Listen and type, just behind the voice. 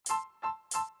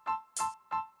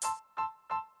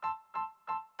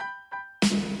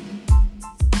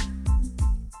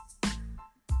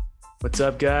What's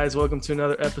up, guys? Welcome to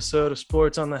another episode of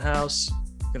Sports on the House.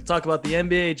 Gonna talk about the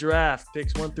NBA draft,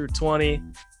 picks 1 through 20,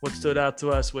 what stood out to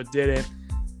us, what didn't.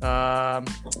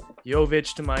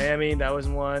 Jovic to Miami, that was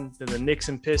one. Then the Knicks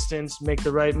and Pistons make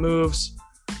the right moves.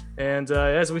 And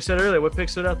as we said earlier, what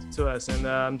picks stood out to us? And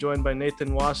I'm joined by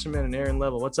Nathan Wasserman and Aaron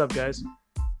Level. What's up, guys?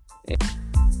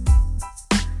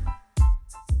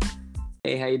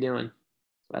 Hey, how you doing?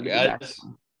 Glad to be back.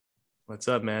 What's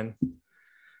up, man?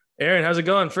 Aaron, how's it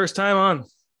going? First time on.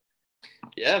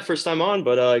 Yeah, first time on,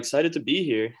 but excited to be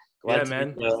here. Glad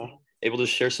man. Be, able to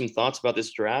share some thoughts about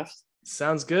this draft.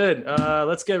 Sounds good.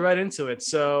 Let's get right into it.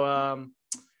 So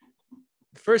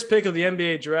the first pick of the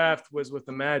NBA draft was with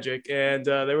the Magic, and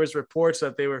there was reports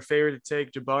that they were favored to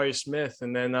take Jabari Smith.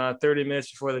 And then 30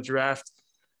 minutes before the draft,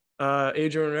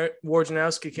 Adrian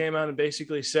Wojnarowski came out and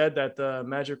basically said that the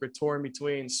Magic were torn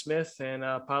between Smith and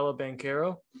Paolo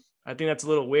Banchero. I think that's a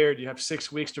little weird. You have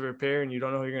 6 weeks to prepare and you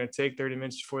don't know who you're going to take 30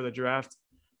 minutes before the draft.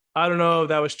 I don't know if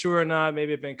that was true or not.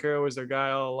 Maybe Banchero was their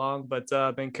guy all along, but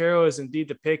Banchero is indeed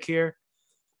the pick here.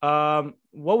 What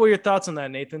were your thoughts on that,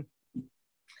 Nathan?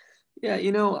 Yeah,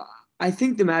 I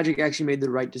think the Magic actually made the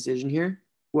right decision here.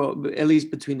 Well, at least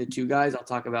between the two guys. I'll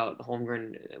talk about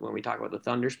Holmgren when we talk about the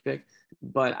Thunder's pick.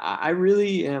 But I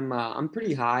really am I'm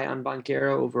pretty high on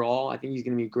Banchero overall. I think he's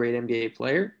going to be a great NBA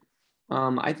player.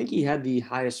 I think he had the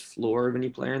highest floor of any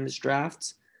player in this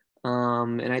draft.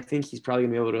 And I think he's probably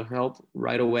going to be able to help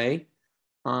right away.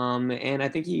 And I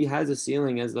think he has a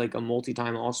ceiling as like a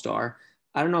multi-time all-star.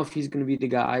 I don't know if he's going to be the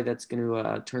guy that's going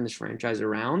to turn this franchise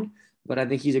around, but I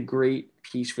think he's a great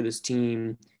piece for this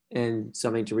team and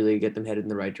something to really get them headed in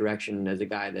the right direction as a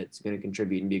guy that's going to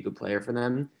contribute and be a good player for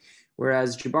them.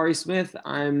 Whereas Jabari Smith,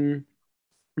 I'm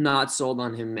not sold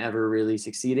on him ever really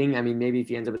succeeding. I mean, maybe if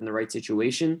he ends up in the right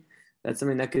situation, that's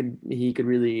something that he could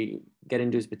really get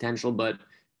into his potential. But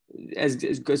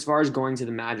as far as going to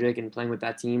the Magic and playing with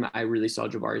that team, I really saw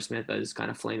Jabari Smith as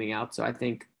kind of flaming out. So I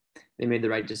think they made the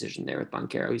right decision there with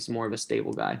Banchero. He's more of a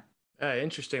stable guy.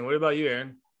 Interesting. What about you,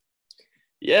 Aaron?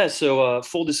 Yeah, so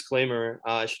full disclaimer,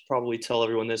 I should probably tell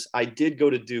everyone this. I did go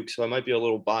to Duke, so I might be a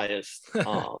little biased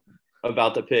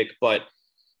about the pick. But,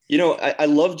 I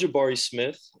love Jabari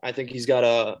Smith. I think he's got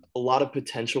a lot of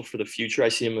potential for the future. I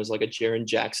see him as like a Jaren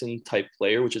Jackson type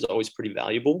player, which is always pretty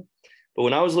valuable. But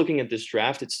when I was looking at this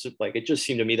draft, it's just like it just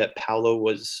seemed to me that Paolo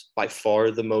was by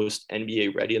far the most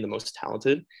NBA ready and the most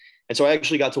talented. And so I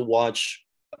actually got to watch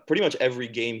pretty much every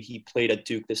game he played at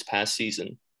Duke this past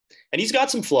season. And he's got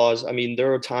some flaws. I mean,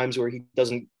 there are times where he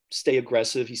doesn't stay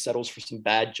aggressive. He settles for some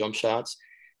bad jump shots.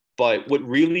 But what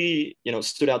really,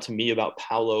 stood out to me about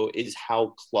Paolo is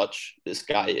how clutch this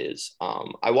guy is.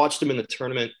 I watched him in the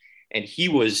tournament, and he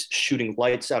was shooting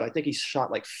lights out. I think he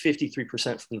shot like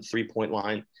 53% from the three-point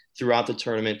line throughout the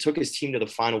tournament, took his team to the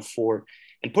Final Four,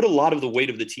 and put a lot of the weight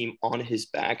of the team on his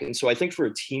back. And so I think for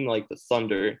a team like the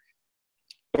Thunder,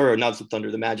 or not the Thunder,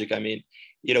 the Magic, I mean,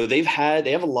 they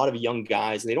have a lot of young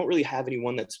guys, and they don't really have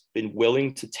anyone that's been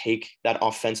willing to take that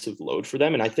offensive load for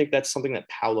them. And I think that's something that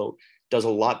Paolo does a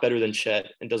lot better than Chet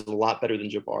and does a lot better than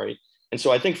Jabari. And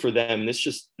so I think for them,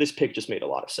 this pick just made a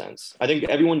lot of sense. I think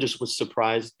everyone just was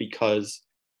surprised because,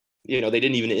 they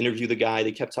didn't even interview the guy.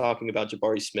 They kept talking about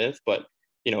Jabari Smith, but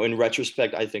in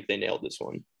retrospect, I think they nailed this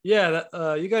one.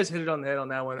 Yeah, you guys hit it on the head on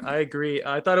that one. I agree.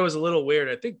 I thought it was a little weird.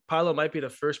 I think Paolo might be the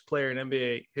first player in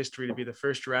NBA history to be the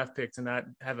first draft pick to not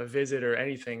have a visit or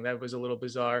anything. That was a little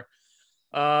bizarre.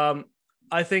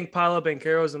 I think Paolo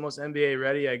Banchero is the most NBA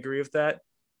ready. I agree with that.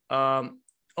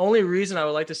 Only reason I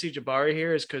would like to see Jabari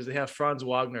here is because they have Franz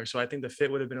Wagner. So I think the fit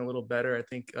would have been a little better. I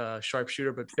think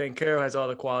sharpshooter, but Banchero has all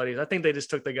the qualities. I think they just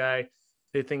took the guy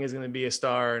they think is going to be a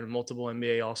star and multiple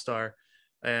NBA All-Star.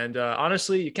 And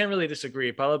honestly, you can't really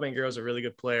disagree. Paolo Banchero is a really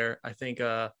good player. I think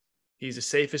he's the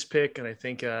safest pick. And I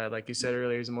think, like you said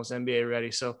earlier, he's the most NBA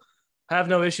ready. So I have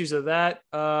no issues with that.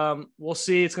 We'll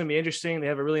see. It's going to be interesting. They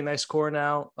have a really nice core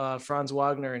now, Franz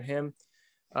Wagner and him.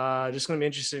 Just going to be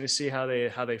interesting to see how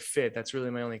they fit. That's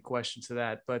really my only question to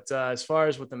that. But as far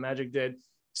as what the Magic did,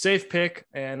 safe pick,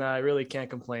 and I really can't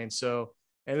complain. So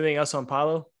anything else on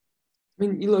Paolo? I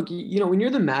mean, look, when you're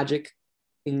the Magic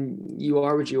and you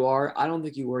are what you are, I don't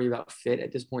think you worry about fit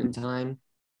at this point in time.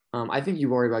 I think you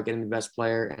worry about getting the best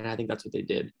player, and I think that's what they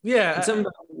did. Yeah.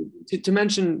 To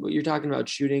mention what you're talking about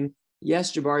shooting,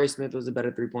 yes, Jabari Smith was a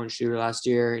better three-point shooter last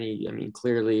year, and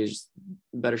clearly is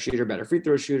a better shooter, better free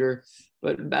throw shooter.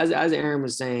 But as Aaron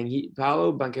was saying,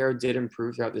 Paolo Banchero did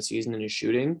improve throughout the season in his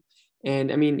shooting.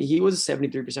 And, he was a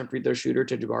 73% free throw shooter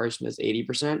to Jabari Smith's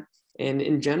 80%. And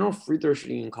in general, free throw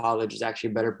shooting in college is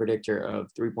actually a better predictor of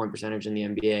 3-point percentage in the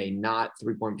NBA, not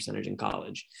 3-point percentage in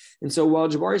college. And so while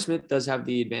Jabari Smith does have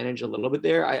the advantage a little bit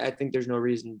there, I think there's no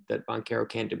reason that Banchero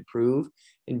can't improve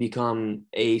and become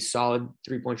a solid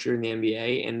 3-point shooter in the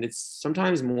NBA. And it's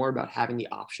sometimes more about having the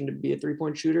option to be a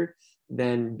 3-point shooter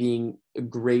than being a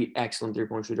great, excellent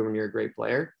 3-point shooter when you're a great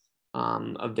player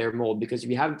of their mold. Because if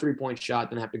you have a 3-point shot,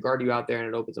 then have to guard you out there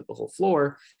and it opens up the whole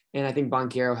floor. And I think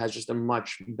Banchero has just a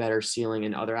much better ceiling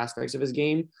in other aspects of his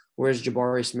game, whereas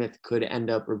Jabari Smith could end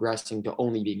up regressing to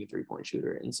only being a 3-point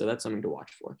shooter. And so that's something to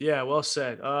watch for. Yeah, well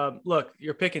said. Look,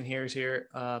 you're picking hairs here.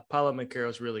 Paolo Banchero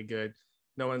is really good.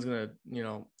 No one's going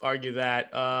to, argue that.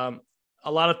 A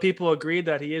lot of people agreed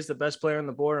that he is the best player on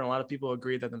the board, and a lot of people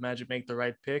agreed that the Magic make the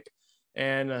right pick.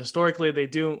 And historically, they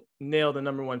do nail the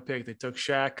number one pick. They took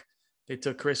Shaq. They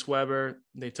took Chris Webber,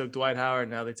 they took Dwight Howard,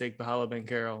 now they take Paolo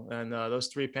Banchero, and those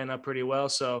three pan up pretty well.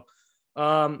 So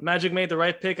Magic made the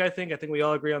right pick, I think. I think we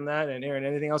all agree on that. And Aaron,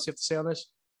 anything else you have to say on this?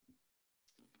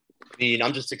 I mean,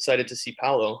 I'm just excited to see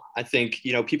Paolo. I think,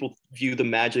 people view the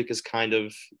Magic as kind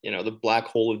of, the black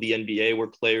hole of the NBA where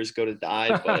players go to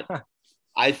die. But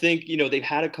I think, they've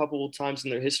had a couple of times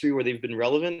in their history where they've been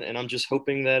relevant. And I'm just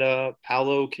hoping that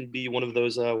Paolo can be one of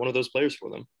those players for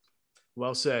them.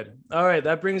 Well said. All right,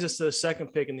 that brings us to the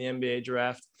second pick in the NBA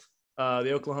draft,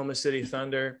 the Oklahoma City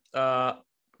Thunder.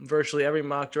 Virtually every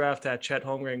mock draft had Chet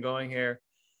Holmgren going here.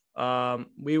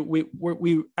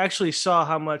 We actually saw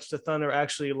how much the Thunder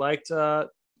actually liked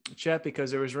Chet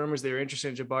because there was rumors they were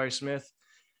interested in Jabari Smith.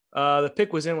 The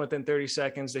pick was in within 30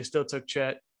 seconds. They still took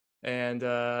Chet. And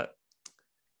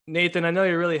Nathan, I know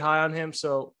you're really high on him,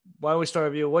 so why don't we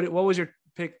start with you? What was your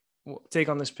take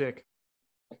on this pick?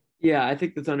 Yeah, I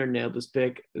think the Thunder nailed this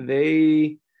pick.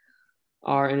 They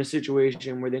are in a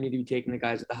situation where they need to be taking the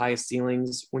guys with the highest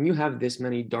ceilings. When you have this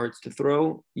many darts to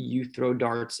throw, you throw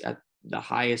darts at the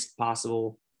highest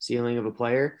possible ceiling of a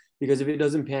player, because if it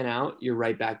doesn't pan out, you're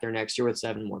right back there next year with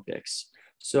 7 more picks.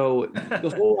 So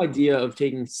the whole idea of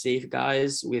taking safe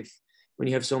guys when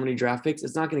you have so many draft picks,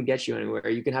 it's not going to get you anywhere.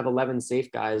 You can have 11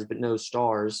 safe guys, but no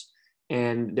stars,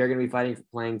 and they're going to be fighting for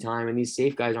playing time. And these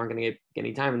safe guys aren't going to get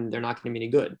any time, and they're not going to be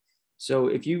any good. So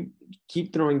if you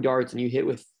keep throwing darts and you hit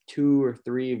with 2 or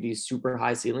 3 of these super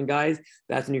high ceiling guys,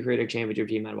 that's when you create a championship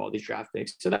team out of all these draft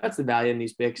picks. So that's the value in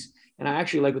these picks. And I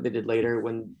actually like what they did later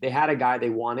when they had a guy they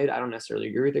wanted. I don't necessarily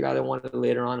agree with the guy they wanted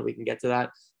later on. We can get to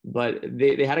that. But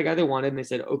they had a guy they wanted, and they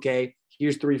said, okay,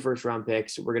 here's 3 first-round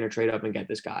picks. We're going to trade up and get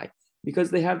this guy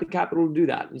because they have the capital to do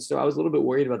that. And so I was a little bit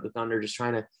worried about the Thunder just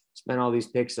trying to spend all these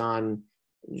picks on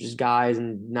just guys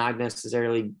and not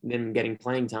necessarily them getting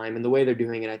playing time. And the way they're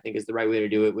doing it, I think, is the right way to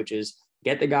do it, which is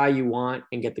get the guy you want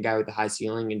and get the guy with the high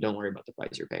ceiling, and don't worry about the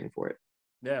price you're paying for it.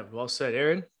 Yeah, well said.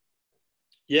 Aaron?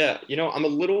 Yeah, I'm a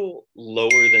little lower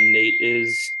than Nate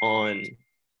is on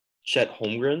Chet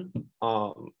Holmgren.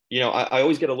 I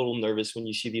always get a little nervous when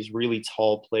you see these really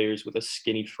tall players with a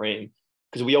skinny frame,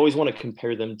 because we always want to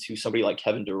compare them to somebody like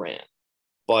Kevin Durant.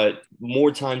 But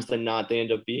more times than not, they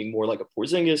end up being more like a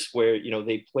Porzingis, where,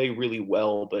 they play really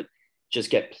well, but just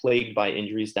get plagued by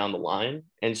injuries down the line.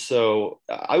 And so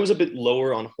I was a bit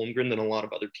lower on Holmgren than a lot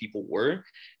of other people were.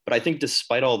 But I think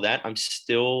despite all that, I'm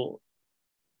still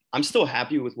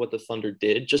happy with what the Thunder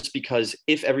did, just because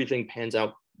if everything pans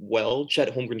out well,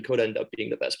 Chet Holmgren could end up being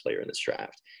the best player in this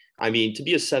draft. I mean, to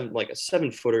be a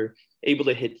 7-footer, able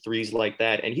to hit threes like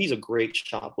that, and he's a great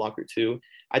shot blocker too.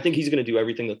 I think he's going to do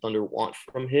everything the Thunder want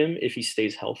from him if he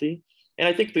stays healthy. And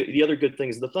I think the other good thing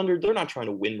is the Thunder, they're not trying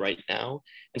to win right now.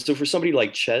 And so for somebody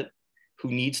like Chet, who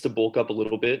needs to bulk up a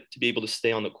little bit to be able to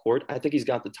stay on the court, I think he's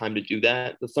got the time to do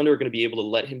that. The Thunder are going to be able to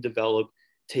let him develop,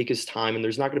 take his time, and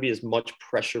there's not going to be as much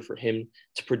pressure for him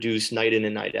to produce night in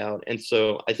and night out. And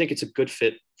so I think it's a good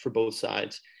fit for both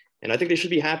sides. And I think they should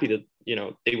be happy that,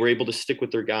 they were able to stick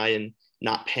with their guy and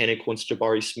not panic once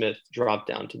Jabari Smith dropped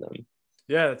down to them.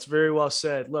 Yeah, that's very well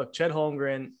said. Look, Chet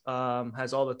Holmgren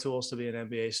has all the tools to be an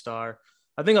NBA star.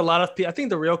 I think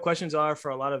the real questions are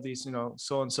for a lot of these,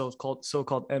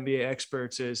 so-called NBA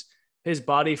experts is his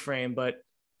body frame, but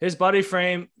his body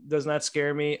frame does not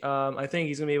scare me. I think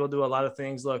he's going to be able to do a lot of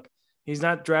things. Look, he's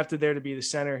not drafted there to be the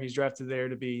center. He's drafted there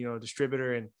to be, a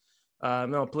distributor and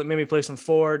maybe play some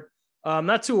forward. I'm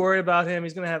not too worried about him.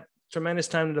 He's going to have tremendous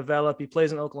time to develop. He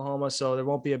plays in Oklahoma, so there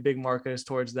won't be a big market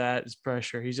towards that as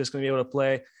pressure. He's just going to be able to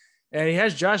play. And he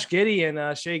has Josh Giddey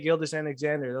and Shai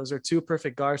Gilgeous-Alexander. Those are 2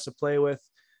 perfect guards to play with.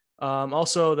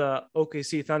 Also, the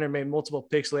OKC Thunder made multiple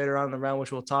picks later on in the round,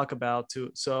 which we'll talk about too.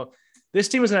 So this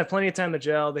team is going to have plenty of time to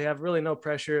gel. They have really no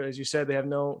pressure. As you said, they have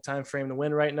no time frame to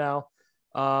win right now.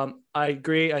 I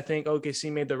agree. I think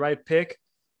OKC made the right pick.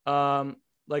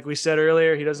 like we said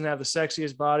earlier, he doesn't have the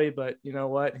sexiest body, but you know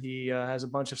what? He has a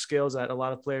bunch of skills that a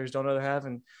lot of players don't know to have.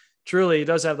 And truly, he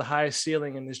does have the highest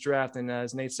ceiling in this draft. And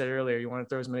as Nate said earlier, you want to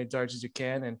throw as many darts as you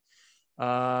can. And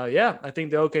yeah, I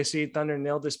think the OKC Thunder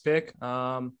nailed this pick.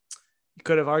 He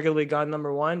could have arguably gone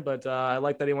number one, but I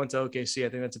like that he went to OKC. I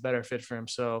think that's a better fit for him.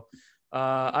 So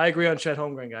I agree on Chet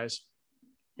Holmgren, guys.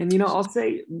 And, I'll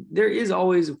say there is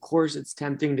always, of course, it's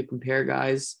tempting to compare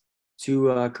guys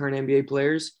to current NBA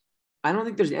players. I don't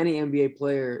think there's any NBA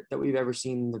player that we've ever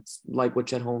seen that's like what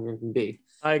Chet Holmgren can be.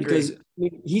 I agree. Because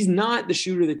he's not the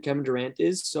shooter that Kevin Durant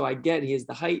is. So I get he has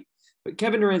the height, but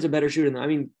Kevin Durant's a better shooter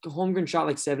than Holmgren shot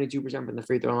like 72% from the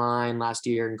free throw line last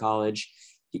year in college.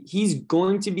 He's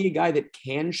going to be a guy that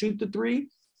can shoot the three,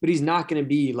 but he's not going to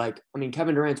be like,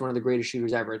 Kevin Durant's one of the greatest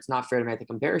shooters ever. It's not fair to make the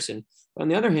comparison. But on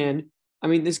the other hand,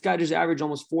 this guy just averaged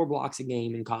almost 4 blocks a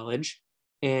game in college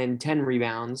and 10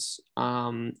 rebounds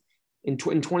in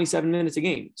 27 minutes a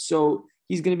game. So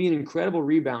he's going to be an incredible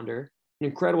rebounder, an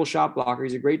incredible shot blocker.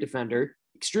 He's a great defender,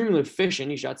 extremely efficient.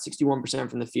 He shot 61%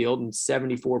 from the field and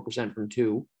 74% from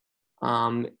two,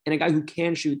 and a guy who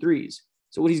can shoot threes.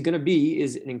 So what he's going to be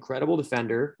is an incredible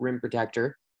defender, rim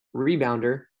protector,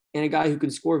 rebounder, and a guy who can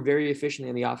score very efficiently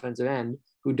on the offensive end,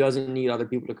 who doesn't need other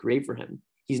people to create for him.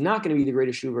 He's not going to be the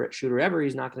greatest shooter ever.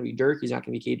 He's not going to be Dirk. He's not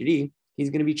going to be KD. He's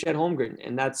going to be Chet Holmgren.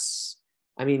 And that's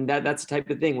the type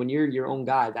of thing. When you're your own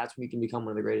guy, that's when you can become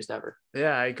one of the greatest ever.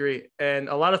 Yeah, I agree. And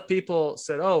a lot of people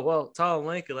said, oh, well, Tyler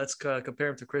Lincoln, let's compare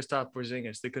him to Kristaps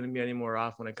Porzingis. They couldn't be any more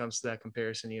off when it comes to that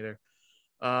comparison either.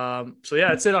 So, yeah,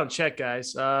 that's it on Chet,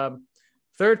 guys.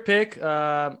 Third pick,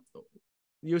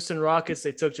 Houston Rockets.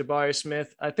 They took Jabari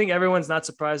Smith. I think everyone's not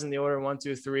surprised in the order 1,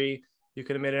 2, 3. You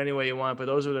could have made it any way you want, but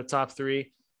those are the top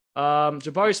three.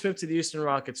 Jabari Smith to the Houston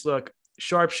Rockets. Look,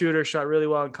 sharpshooter, shot really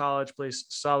well in college, plays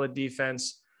solid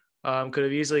defense. Could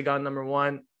have easily gone number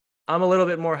one. I'm a little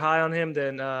bit more high on him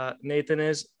than Nathan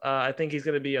is. I think he's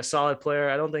going to be a solid player.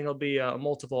 I don't think he'll be a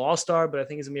multiple all-star, but I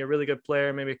think he's going to be a really good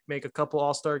player, maybe make a couple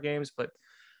all-star games. But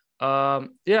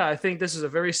yeah, I think this is a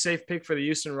very safe pick for the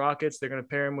Houston Rockets. They're going to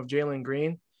pair him with Jalen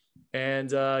Green. And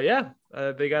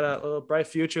they got a little bright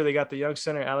future. They got the young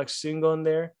center, Alex Singo, in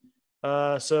there.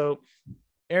 So,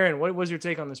 Aaron, what was your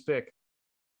take on this pick?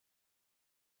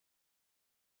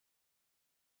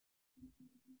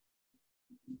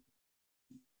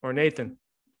 Or Nathan?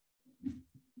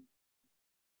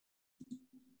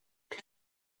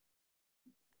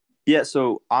 Yeah,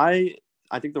 so I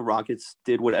think the Rockets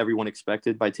did what everyone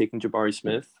expected by taking Jabari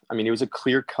Smith. It was a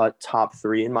clear-cut top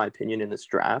 3, in my opinion, in this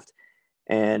draft.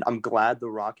 And I'm glad the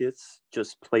Rockets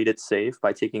just played it safe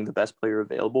by taking the best player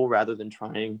available rather than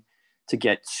trying to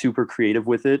get super creative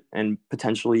with it and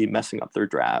potentially messing up their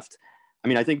draft.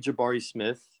 I think Jabari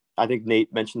Smith, I think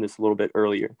Nate mentioned this a little bit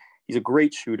earlier. He's a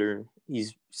great shooter.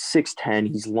 He's 6'10".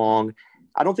 He's long.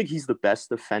 I don't think he's the best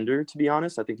defender, to be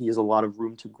honest. I think he has a lot of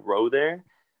room to grow there.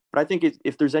 But I think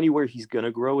if there's anywhere he's going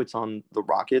to grow, it's on the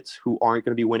Rockets, who aren't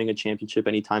going to be winning a championship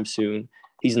anytime soon.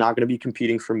 He's not going to be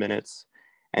competing for minutes.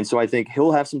 And so I think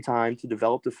he'll have some time to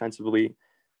develop defensively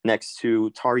next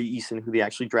to Tari Eason, who they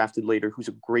actually drafted later, who's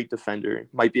a great defender,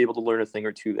 might be able to learn a thing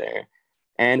or two there.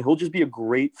 And he'll just be a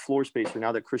great floor spacer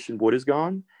now that Christian Wood is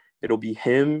gone. It'll be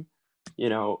him,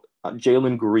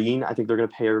 Jalen Green. I think they're going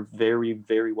to pair very,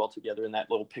 very well together in that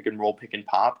little pick and roll, pick and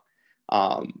pop.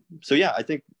 So, yeah, I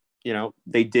think,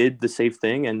 they did the safe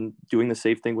thing, and doing the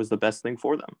safe thing was the best thing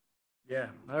for them. Yeah.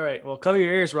 All right. Well, cover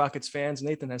your ears, Rockets fans.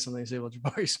 Nathan has something to say about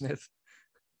Jabari Smith.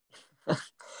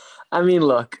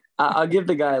 Look, I'll give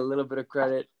the guy a little bit of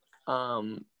credit. He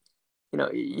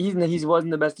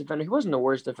wasn't the best defender. He wasn't the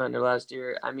worst defender last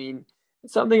year.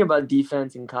 Something about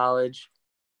defense in college.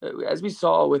 As we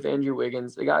saw with Andrew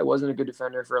Wiggins, the guy wasn't a good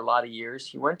defender for a lot of years.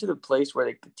 He went to the place where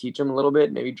they could teach him a little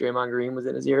bit. Maybe Draymond Green was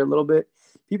in his ear a little bit.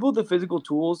 People with the physical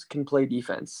tools can play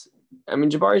defense.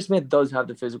 Jabari Smith does have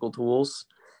the physical tools,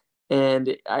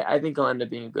 and I think he'll end up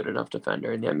being a good enough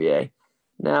defender in the NBA.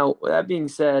 Now, with that being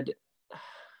said,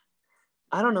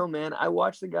 I don't know, man. I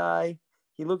watch the guy.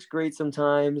 He looks great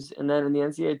sometimes. And then in the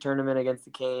NCAA tournament against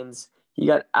the Canes, he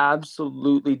got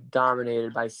absolutely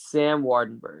dominated by Sam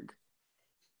Wardenberg.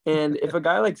 And if a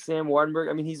guy like Sam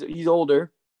Wardenberg, he's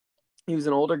older. He was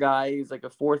an older guy. He's like a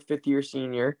 4th, 5th year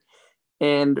senior.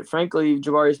 And frankly,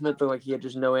 Jabari Smith looked like he had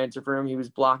just no answer for him. He was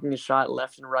blocking his shot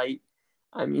left and right.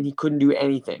 He couldn't do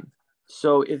anything.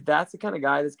 So if that's the kind of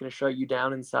guy that's going to shut you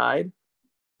down inside,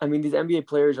 these NBA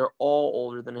players are all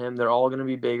older than him. They're all going to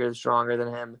be bigger, stronger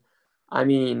than him.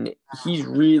 He's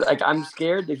really I'm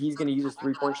scared that he's going to use his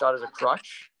 3-point shot as a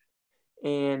crutch,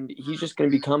 and he's just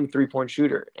going to become a 3-point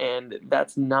shooter. And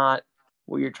that's not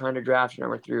what you're trying to draft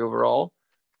number 3 overall.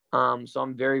 So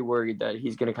I'm very worried that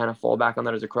he's going to kind of fall back on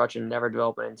that as a crutch and never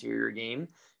develop an interior game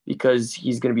because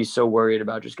he's going to be so worried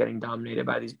about just getting dominated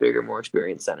by these bigger, more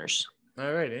experienced centers.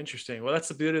 All right, interesting. Well, that's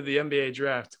the beauty of the NBA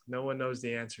draft. No one knows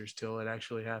the answers till it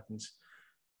actually happens.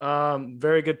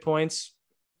 Very good points.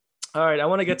 All right, I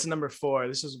want to get to number 4.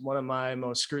 This is one of my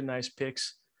most scrutinized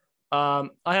picks. I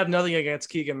have nothing against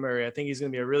Keegan Murray. I think he's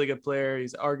going to be a really good player.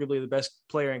 He's arguably the best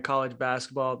player in college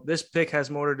basketball. This pick has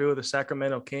more to do with the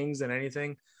Sacramento Kings than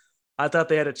anything. I thought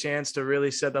they had a chance to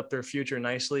really set up their future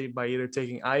nicely by either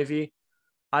taking Ivy.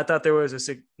 I thought there was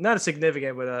not a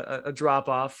significant, but a drop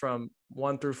off from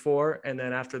 1 through 4. And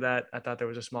then after that, I thought there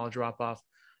was a small drop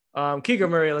off. Keegan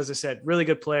Murray, as I said, really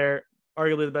good player,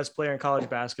 arguably the best player in college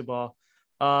basketball.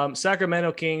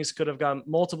 Sacramento Kings could have gotten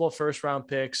multiple first round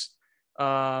picks.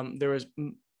 There was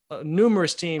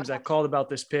numerous teams that called about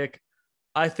this pick.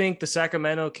 I think the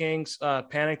Sacramento Kings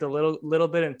panicked a little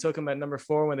bit and took him at number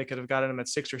 4 when they could have gotten him at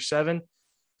 6 or 7.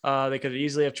 They could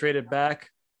easily have traded back.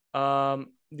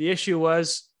 The issue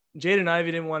was Jaden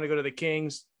Ivey didn't want to go to the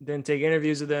Kings, didn't take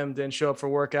interviews with them, didn't show up for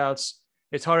workouts.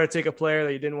 It's harder to take a player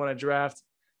that you didn't want to draft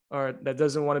or that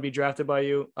doesn't want to be drafted by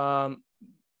you. I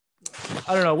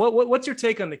don't know. What's your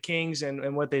take on the Kings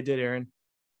and what they did, Aaron?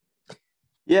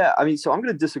 Yeah, I mean, so I'm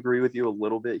going to disagree with you a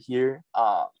little bit here.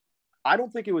 I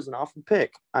don't think it was an awful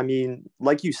pick. I mean,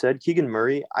 like you said, Keegan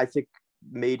Murray, I think,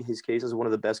 made his case as one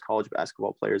of the best college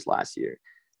basketball players last year.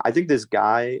 I think this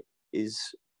guy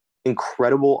is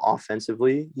incredible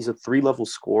offensively. He's a 3-level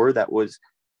scorer that was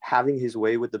having his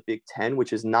way with the Big Ten,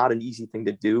 which is not an easy thing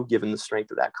to do given the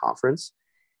strength of that conference.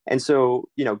 And so,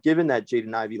 given that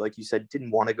Jaden Ivey, like you said,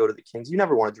 didn't want to go to the Kings, you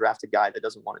never want to draft a guy that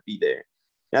doesn't want to be there.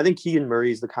 And I think Keegan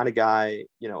Murray is the kind of guy,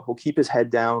 he'll keep his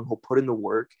head down, he'll put in the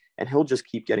work, and he'll just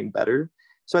keep getting better.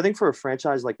 So I think for a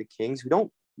franchise like the Kings, who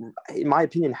don't, in my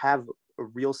opinion, have a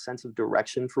real sense of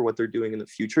direction for what they're doing in the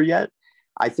future yet,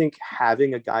 I think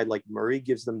having a guy like Murray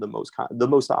gives them the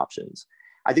most options.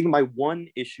 I think my one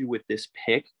issue with this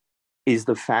pick is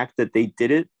the fact that they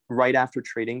did it right after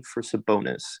trading for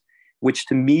Sabonis, which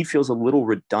to me feels a little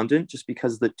redundant just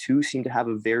because the two seem to have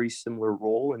a very similar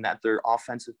role in that they're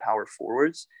offensive power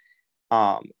forwards.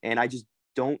 And I just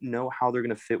don't know how they're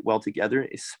going to fit well together,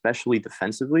 especially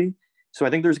defensively. So I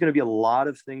think there's going to be a lot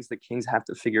of things that Kings have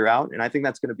to figure out. And I think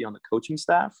that's going to be on the coaching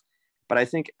staff. But I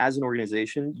think as an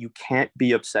organization, you can't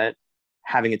be upset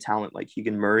having a talent like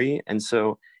Keegan Murray. And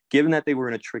so given that they were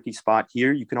in a tricky spot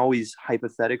here, you can always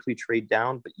hypothetically trade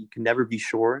down, but you can never be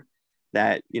sure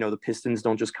that, the Pistons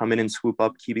don't just come in and swoop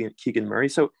up Keegan Murray.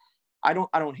 So I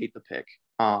don't hate the pick.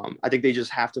 I think they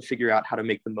just have to figure out how to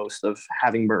make the most of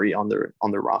having Murray on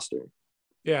their roster.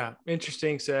 Yeah,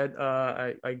 interesting said.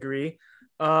 I agree.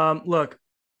 Look,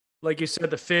 like you said,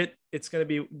 the fit, it's going to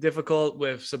be difficult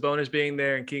with Sabonis being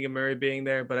there and Keegan Murray being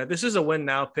there, but this is a win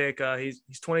now pick. He's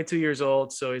 22 years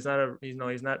old, so he's not a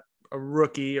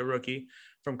rookie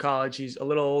from college. He's a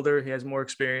little older. He has more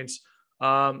experience.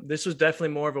 This was definitely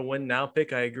more of a win now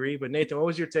pick. I agree. But Nathan, what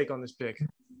was your take on this pick?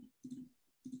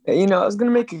 I was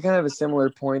going to make a kind of a similar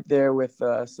point there with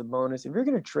Sabonis. If you're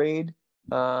going to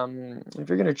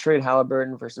trade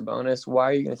Halliburton for Sabonis, why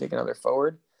are you going to take another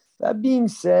forward? That being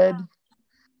said,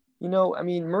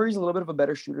 Murray's a little bit of a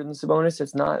better shooter than Sabonis.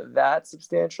 It's not that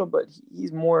substantial, but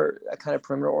he's more kind of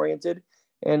perimeter oriented.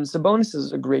 And Sabonis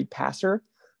is a great passer.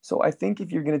 So I think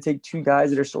if you're going to take two guys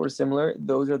that are sort of similar,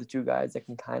 those are the two guys that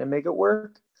can kind of make it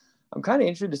work. I'm kind of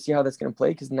interested to see how that's going to play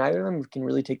because neither of them can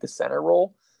really take the center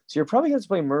role. So you're probably going to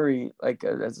play Murray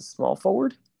as a small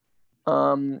forward,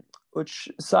 which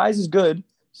size is good.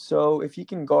 So if he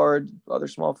can guard other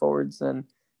small forwards, then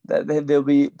they'll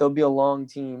be a long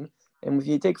team. And if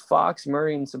you take Fox,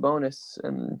 Murray, and Sabonis,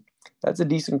 and that's a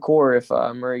decent core if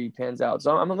Murray pans out.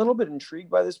 So I'm a little bit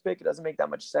intrigued by this pick. It doesn't make that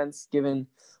much sense given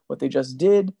what they just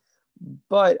did,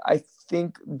 but I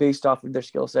think based off of their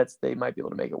skill sets, they might be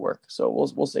able to make it work. So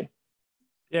we'll see.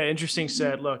 Yeah, interesting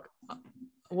said. Look,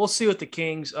 we'll see with the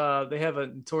Kings. They have a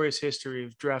notorious history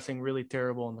of drafting really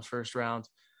terrible in the first round.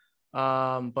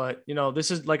 But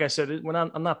this is, like I said, when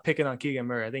I'm not picking on Keegan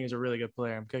Murray. I think he's a really good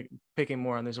player. I'm picking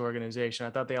more on this organization.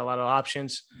 I thought they had a lot of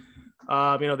options.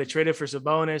 They traded for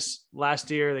Sabonis last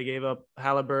year. They gave up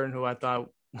Halliburton, who I thought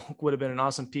would have been an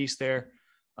awesome piece there.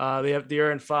 They have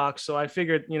De'Aaron Fox. So I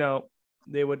figured,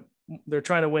 they're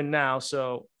trying to win now.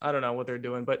 So I don't know what they're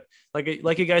doing, but like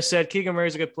you guys said, Keegan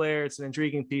Murray's a good player. It's an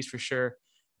intriguing piece for sure.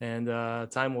 And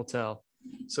time will tell.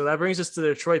 So that brings us to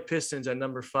the Detroit Pistons at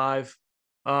number 5.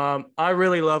 I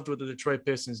really loved what the Detroit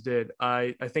Pistons did.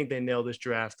 I think they nailed this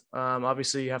draft.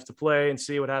 Obviously you have to play and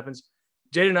see what happens.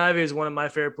 Jaden Ivey is one of my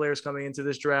favorite players coming into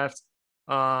this draft.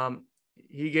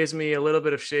 he gives me a little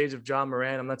bit of shades of John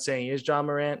Morant. I'm not saying he is John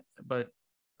Morant, but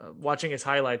watching his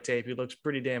highlight tape, he looks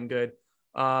pretty damn good.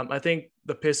 I think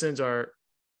the Pistons are.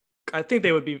 I think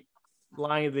they would be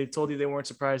lying if they told you they weren't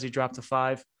surprised he dropped to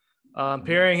 5.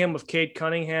 Pairing him with Cade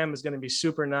Cunningham is going to be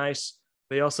super nice.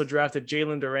 They also drafted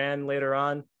Jalen Duran later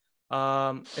on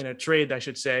in a trade, I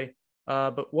should say.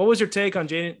 But what was your take on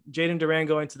Jaden Duran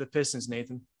going to the Pistons,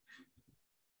 Nathan?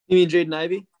 You mean Jaden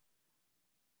Ivey?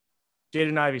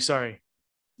 Jaden Ivey, sorry.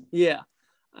 Yeah.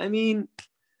 I mean,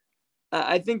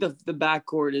 I think the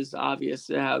backcourt is obvious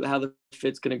how the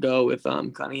fit's going to go with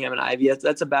Cunningham and Ivy.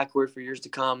 That's a backcourt for years to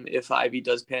come if Ivy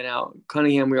does pan out.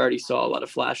 Cunningham, we already saw a lot of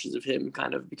flashes of him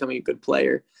kind of becoming a good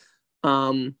player.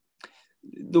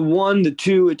 The 1, the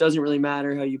 2, it doesn't really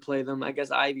matter how you play them. I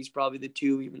guess Ivy's probably the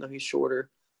 2, even though he's shorter.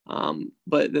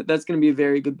 But that's going to be a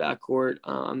very good backcourt.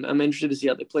 I'm interested to see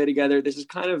how they play together. This is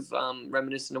kind of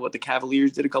reminiscent of what the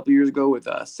Cavaliers did a couple years ago with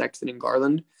Sexton and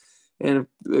Garland. And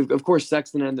of course,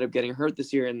 Sexton ended up getting hurt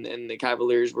this year, and the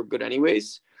Cavaliers were good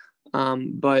anyways.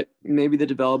 But maybe the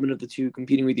development of the 2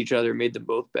 competing with each other made them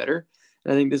both better.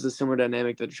 And I think this is a similar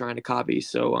dynamic that they're trying to copy.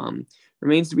 So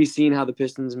remains to be seen how the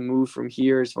Pistons move from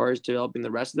here as far as developing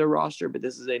the rest of their roster. But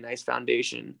this is a nice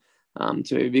foundation to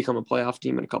maybe become a playoff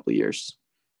team in a couple of years.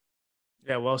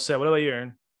 Yeah, well said. What about you,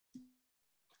 Aaron?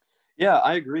 Yeah,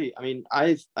 I agree. I mean,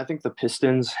 I think the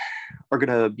Pistons are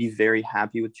going to be very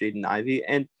happy with Jaden Ivey.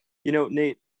 And,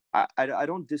 Nate, I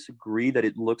don't disagree that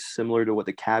it looks similar to what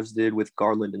the Cavs did with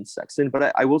Garland and Sexton.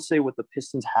 But I will say what the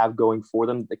Pistons have going for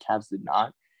them that the Cavs did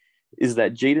not is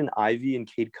that Jaden Ivey and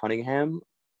Cade Cunningham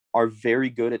are very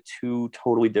good at 2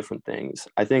 totally different things.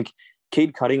 I think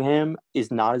Cade Cunningham is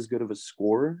not as good of a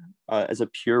scorer as a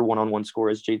pure one-on-one scorer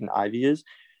as Jaden Ivey is.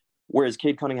 Whereas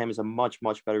Cade Cunningham is a much,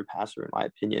 much better passer, in my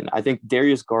opinion. I think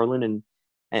Darius Garland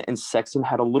and Sexton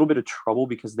had a little bit of trouble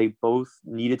because they both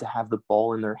needed to have the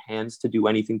ball in their hands to do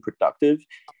anything productive.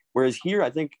 Whereas here, I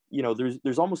think,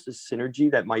 there's almost a synergy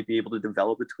that might be able to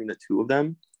develop between the 2 of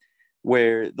them,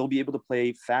 where they'll be able to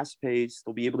play fast pace,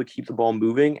 they'll be able to keep the ball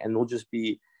moving, and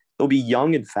they'll be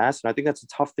young and fast. And I think that's a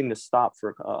tough thing to stop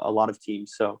for a lot of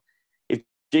teams. So if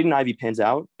Jaden Ivey pans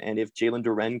out, and if Jalen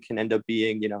Duren can end up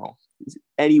being,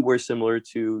 anywhere similar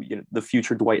to the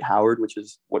future Dwight Howard, which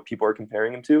is what people are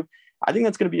comparing him to, I think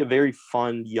that's going to be a very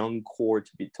fun young core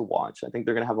to watch. I think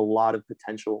they're going to have a lot of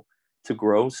potential to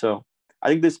grow. So I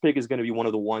think this pick is going to be one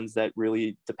of the ones that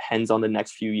really depends on the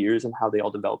next few years and how they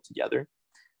all develop together.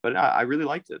 But I really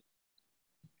liked it.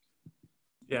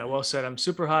 Yeah, well said. I'm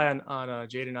super high on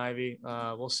Jaden Ivey.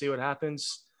 We'll see what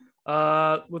happens.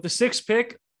 With the 6th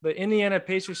pick, the Indiana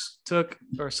Pacers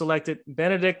selected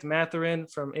Benedict Mathurin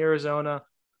from Arizona.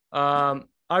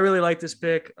 I really like this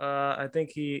pick. I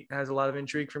think he has a lot of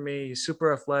intrigue for me. He's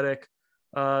super athletic.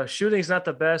 Shooting's not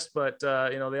the best, but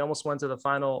they almost went to the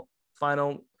final.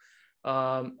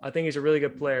 I think he's a really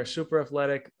good player. Super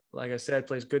athletic. Like I said,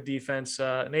 plays good defense.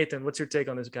 Nathan, what's your take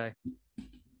on this guy?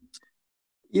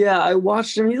 Yeah, I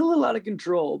watched him. He's a little out of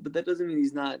control, but that doesn't mean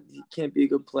he can't be a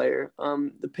good player.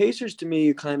 The Pacers to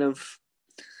me kind of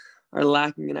are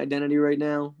lacking an identity right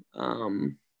now.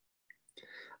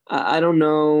 I don't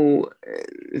know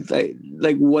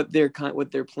like what their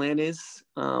plan is.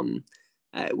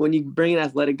 When you bring an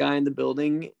athletic guy in the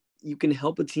building, you can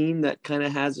help a team that kind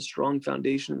of has a strong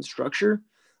foundation and structure.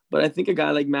 But I think a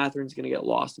guy like Mathurin's going to get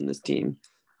lost in this team.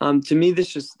 To me,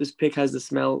 this pick has the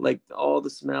smell, like all the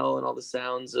smell and all the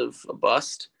sounds of a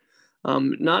bust.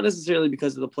 Not necessarily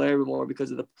because of the player, but more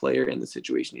because of the player and the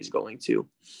situation he's going to.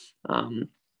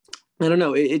 I don't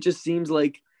know. It just seems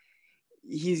like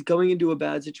he's going into a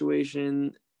bad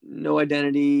situation, no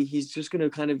identity. He's just going to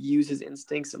kind of use his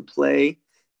instincts and play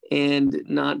and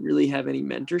not really have any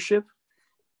mentorship.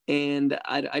 And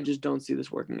I just don't see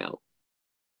this working out.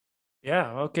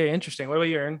 Yeah. Okay. Interesting. What about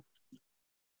you, Aaron?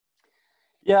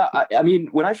 Yeah. I mean,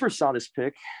 when I first saw this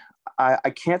pick, I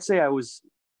can't say I was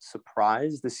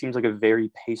surprised. This seems like a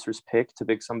very Pacers pick to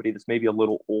pick somebody that's maybe a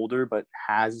little older, but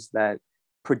has that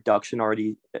production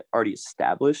already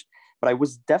established. But I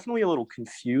was definitely a little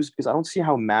confused because I don't see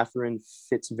how Mathurin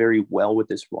fits very well with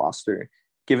this roster,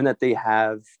 given that they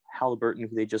have Halliburton,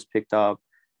 who they just picked up.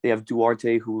 They have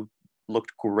Duarte, who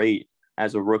looked great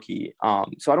as a rookie.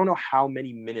 So I don't know how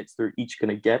many minutes they're each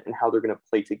going to get and how they're going to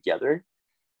play together.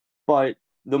 But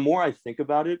the more I think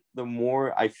about it, the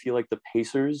more I feel like the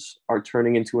Pacers are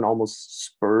turning into an almost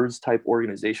Spurs type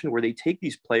organization where they take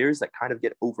these players that kind of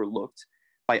get overlooked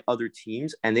by other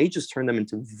teams and they just turn them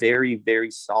into very,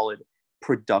 very solid,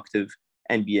 productive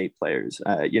NBA players.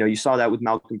 You saw that with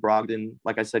Malcolm Brogdon.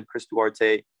 Like I said, Chris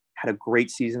Duarte had a great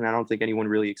season. I don't think anyone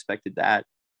really expected that.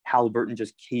 Halliburton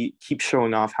just keeps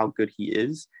showing off how good he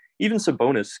is. even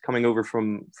Sabonis coming over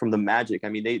from the Magic. I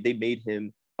mean, they made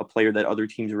him a player that other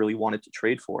teams really wanted to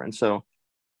trade for. And so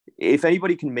if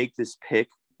anybody can make this pick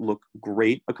look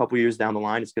great a couple years down the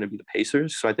line, it's going to be the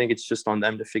Pacers. So I think it's just on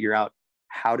them to figure out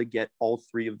how to get all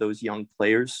three of those young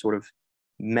players sort of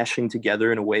meshing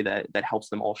together in a way that helps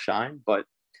them all shine. But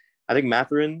I think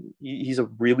Mathurin, he's a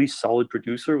really solid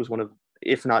producer, was one of,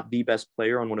 if not the best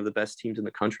player on one of the best teams in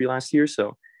the country last year.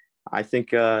 So I think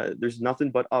there's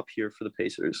nothing but up here for the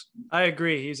Pacers. I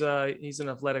agree. He's an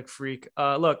athletic freak.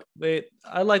 Look,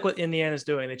 I like what Indiana's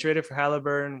doing. They traded for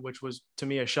Halliburton, which was to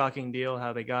me a shocking deal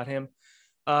how they got him.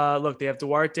 Look, they have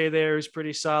Duarte there, who's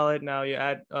pretty solid. Now you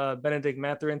add Benedict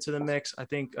Mathurin to the mix. I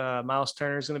think Miles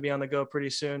Turner is going to be on the go pretty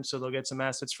soon, so they'll get some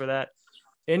assets for that.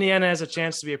 Indiana has a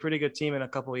chance to be a pretty good team in a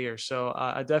couple of years, so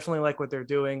I definitely like what they're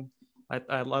doing.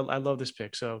 I love this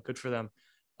pick, so good for them.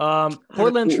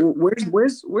 Portland.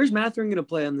 Where's Mathurin going to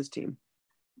play on this team?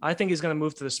 I think he's going to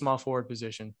move to the small forward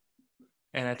position,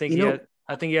 and I think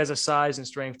he has a size and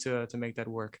strength to make that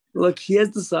work. Look, he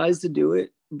has the size to do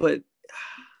it, but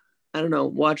I don't know.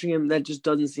 Watching him, that just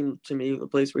doesn't seem to me a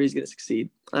place where he's going to succeed.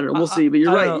 I don't know. We'll see. But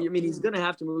you're right. I mean, he's going to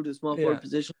have to move to the small forward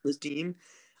position for this team.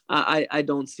 I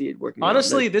don't see it working.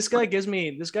 Honestly, this guy gives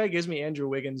me Andrew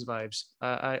Wiggins vibes.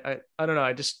 I don't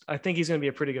know. I think he's going to be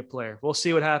a pretty good player. We'll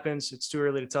see what happens. It's too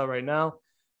early to tell right now.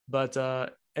 But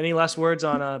any last words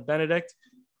on Benedict?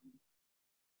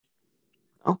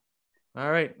 Oh.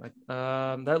 All right.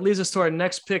 That leads us to our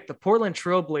next pick, the Portland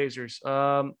Trail Blazers.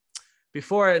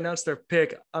 Before I announce their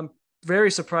pick, I'm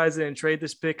very surprised they didn't trade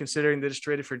this pick, considering they just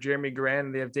traded for Jeremy Grant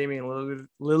and they have Damian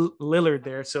Lillard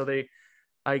there. So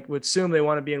I would assume they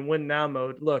want to be in win now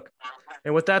mode. Look,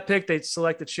 and with that pick, they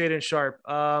selected Shaedon Sharpe.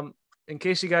 In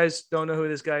case you guys don't know who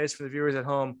this guy is for the viewers at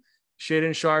home,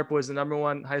 Shaedon Sharpe was the number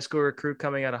one high school recruit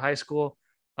coming out of high school.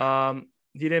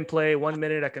 He didn't play 1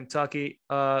 minute at Kentucky.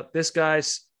 This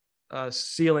guy's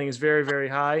ceiling is very, very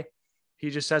high. He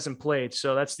just hasn't played.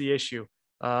 So that's the issue.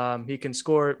 He can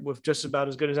score with just about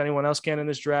as good as anyone else can in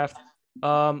this draft.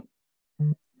 Aaron,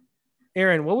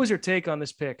 what was your take on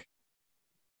this pick?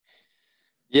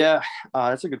 Yeah,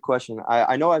 that's a good question.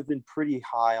 I know I've been pretty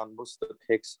high on most of the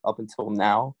picks up until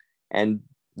now, and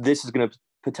this is going to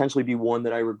potentially be one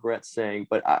that I regret saying,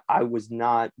 but I was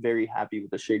not very happy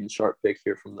with the Shaedon Sharpe pick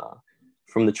here from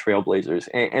the Trailblazers.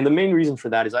 And the main reason for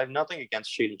that is I have nothing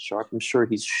against Shaedon Sharpe. I'm sure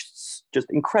he's just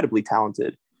incredibly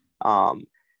talented.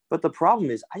 But the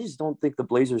problem is I just don't think the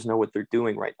Blazers know what they're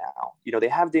doing right now. You know, they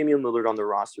have Damian Lillard on the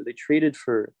roster. They traded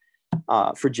for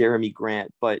Jeremy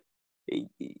Grant, but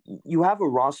you have a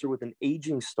roster with an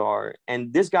aging star,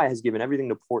 and this guy has given everything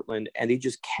to Portland, and they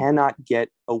just cannot get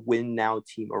a win now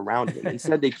team around him.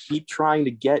 Instead, they keep trying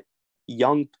to get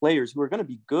young players who are going to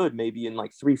be good maybe in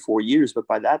like 3-4 years, but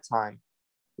by that time,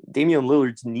 Damian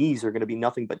Lillard's knees are going to be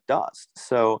nothing but dust.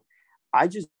 So I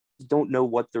just don't know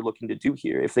what they're looking to do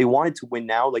here. If they wanted to win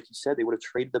now, like you said, they would have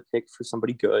traded the pick for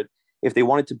somebody good. If they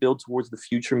wanted to build towards the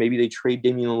future, maybe they trade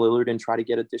Damian Lillard and try to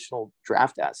get additional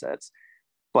draft assets.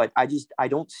 But I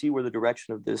don't see where the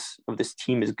direction of this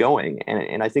team is going.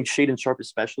 And I think Shaedon Sharpe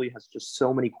especially has just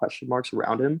so many question marks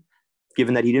around him,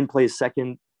 given that he didn't play a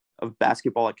second of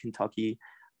basketball at Kentucky.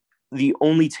 The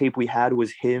only tape we had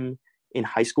was him in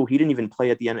high school. He didn't even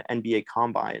play at the NBA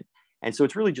Combine. And so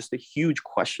it's really just a huge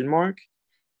question mark.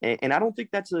 And I don't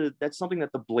think that's something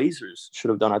that the Blazers should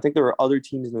have done. I think there are other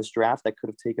teams in this draft that could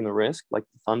have taken the risk, like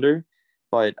the Thunder.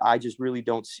 But I just really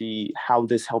don't see how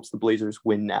this helps the Blazers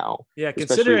win now. Yeah,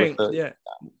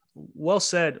 well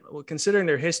said. Well, considering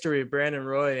their history, Brandon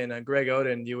Roy and Greg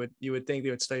Oden, you would think they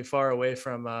would stay far away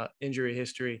from injury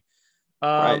history.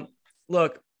 Right.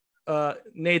 Look,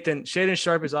 Nathan, Shaedon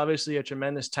Sharpe is obviously a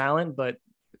tremendous talent, but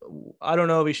I don't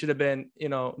know if he should have been,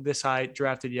 this high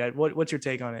drafted yet. What's your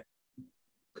take on it?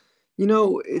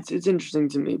 It's interesting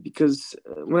to me because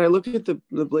when I look at the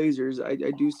Blazers, I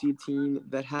do see a team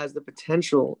that has the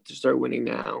potential to start winning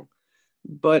now.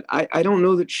 But I don't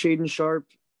know that Shaedon Sharpe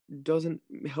doesn't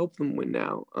help them win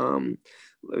now. I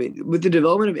mean, with the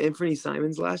development of Anthony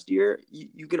Simons last year,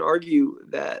 you can argue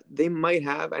that they might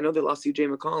have – I know they lost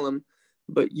CJ McCollum,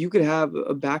 but you could have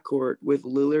a backcourt with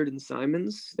Lillard and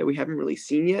Simons that we haven't really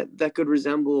seen yet that could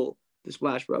resemble the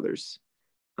Splash Brothers.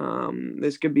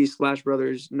 This could be Splash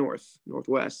Brothers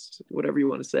Northwest, whatever you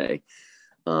want to say.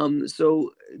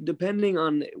 So depending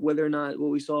on whether or not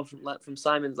what we saw from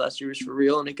Simons last year is for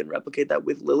real and they can replicate that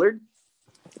with Lillard,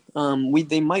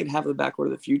 they might have a backcourt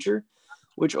of the future,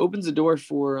 which opens the door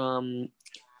for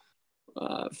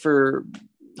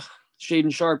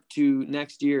Shaedon Sharpe to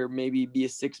next year maybe be a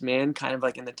sixth man, kind of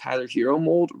like in the Tyler Hero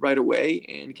mold right away,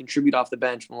 and contribute off the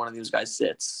bench when one of these guys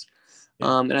sits.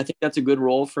 And I think that's a good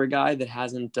role for a guy that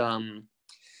hasn't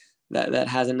that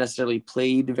hasn't necessarily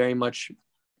played very much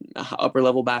upper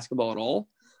level basketball at all.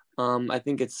 I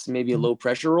think it's maybe a low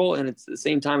pressure role, and it's at the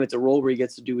same time it's a role where he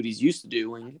gets to do what he's used to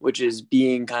doing, which is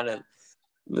being kind of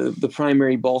the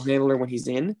primary ball handler when he's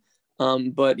in.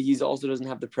 But he's also doesn't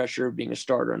have the pressure of being a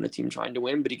starter on the team trying to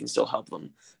win, but he can still help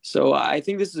them. So I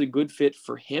think this is a good fit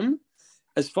for him.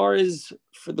 As far as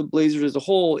for the Blazers as a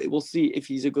whole, we'll see. If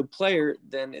he's a good player,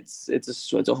 then it's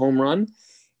a home run.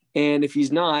 And if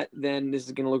he's not, then this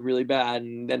is going to look really bad.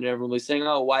 And then everyone will be saying,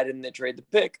 oh, why didn't they trade the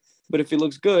pick? But if he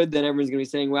looks good, then everyone's going to be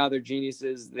saying, wow, they're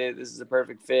geniuses. This is a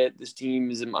perfect fit. This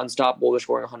team is unstoppable. They're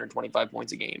scoring 125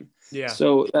 points a game. Yeah.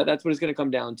 So that's what it's going to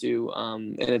come down to.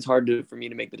 And it's hard for me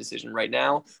to make the decision right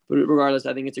now. But regardless,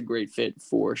 I think it's a great fit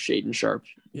for Shaedon Sharpe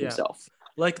himself.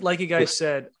 Like you guys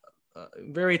said,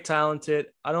 very talented.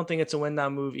 I don't think it's a win now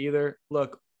move either.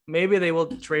 Look, maybe they will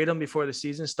trade him before the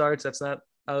season starts. That's not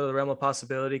out of the realm of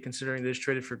possibility, considering they just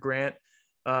traded for Grant.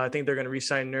 I think they're going to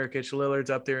re-sign Nurkic. Lillard's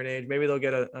up there in age. Maybe they'll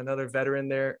get another veteran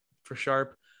there for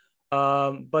Sharpe.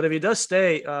 But if he does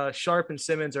stay, Sharpe and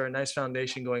Simmons are a nice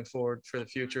foundation going forward for the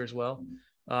future as well.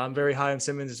 I'm very high on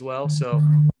Simmons as well. So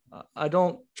I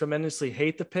don't tremendously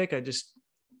hate the pick. I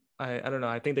don't know.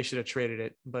 I think they should have traded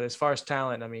it. But as far as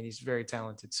talent, I mean, he's very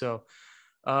talented. So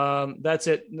that's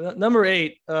it. Number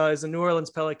 8 is the New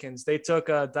Orleans Pelicans. They took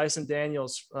Dyson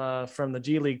Daniels from the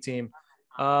G League team.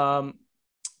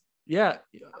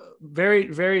 Very,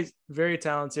 very, very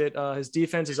talented. His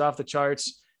defense is off the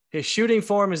charts. His shooting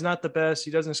form is not the best.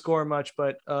 He doesn't score much,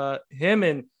 but him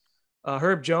and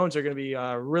Herb Jones are going to be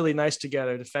really nice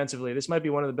together defensively. This might be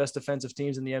one of the best defensive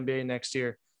teams in the NBA next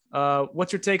year.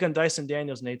 What's your take on Dyson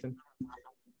Daniels, Nathan?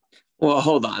 Well,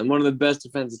 hold on. One of the best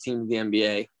defensive teams in the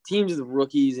NBA. Teams with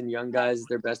rookies and young guys,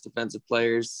 their best defensive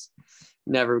players,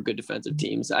 never good defensive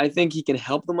teams. I think he can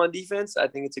help them on defense. I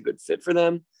think it's a good fit for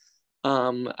them.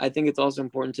 I think it's also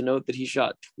important to note that he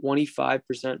shot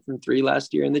 25% from 3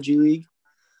 last year in the G League.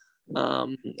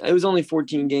 It was only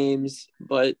 14 games,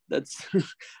 but that's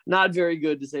not very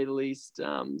good to say the least.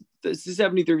 The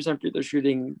 73% free throw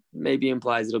shooting maybe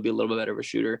implies it'll be a little bit better of a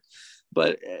shooter.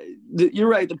 But you're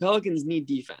right. The Pelicans need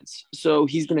defense. So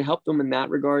he's going to help them in that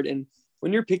regard. And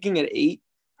when you're picking at 8,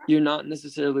 you're not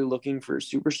necessarily looking for a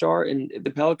superstar. And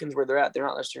the Pelicans, where they're at, they're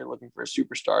not necessarily looking for a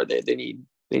superstar.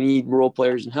 They need role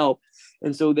players and help.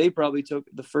 And so they probably took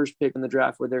the first pick in the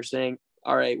draft where they're saying,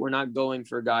 all right, we're not going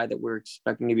for a guy that we're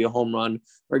expecting to be a home run.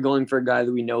 We're going for a guy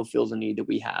that we know fills a need that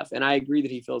we have. And I agree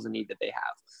that he fills a need that they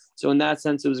have. So in that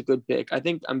sense, it was a good pick. I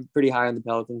think I'm pretty high on the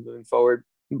Pelicans moving forward,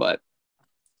 but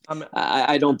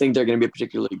I don't think they're going to be a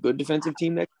particularly good defensive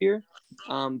team next year.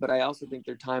 But I also think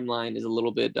their timeline is a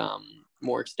little bit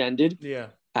more extended. Yeah.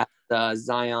 As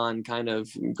Zion kind of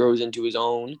grows into his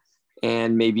own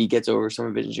and maybe gets over some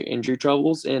of his injury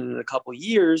troubles. And in a couple of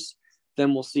years,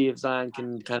 then we'll see if Zion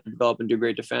can kind of develop into a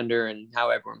great defender and how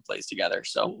everyone plays together.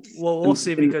 So, well, we'll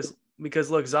see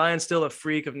because look, Zion's still a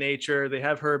freak of nature. They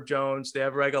have Herb Jones, they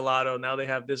have Regalado. Now they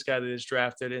have this guy that is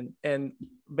drafted. And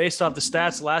based off the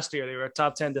stats last year, they were a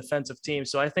top 10 defensive team.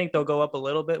 So I think they'll go up a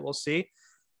little bit. We'll see.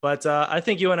 But I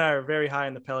think you and I are very high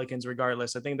in the Pelicans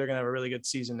regardless. I think they're going to have a really good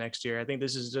season next year. I think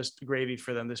this is just gravy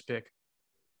for them, this pick.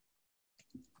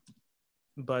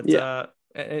 But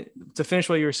to finish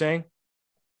what you were saying.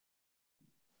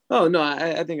 Oh, no,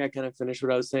 I think I kind of finished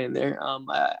what I was saying there.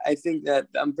 I think that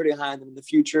I'm pretty high on them in the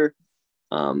future.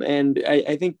 And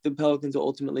I think the Pelicans will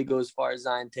ultimately go as far as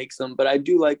Zion takes them. But I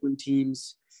do like when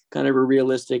teams kind of are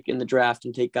realistic in the draft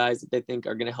and take guys that they think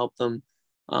are going to help them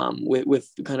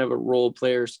with kind of a role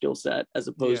player skill set, as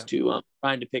opposed to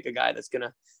trying to pick a guy that's going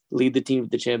to lead the team to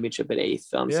the championship at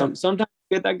 8th. Sometimes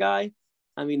you get that guy.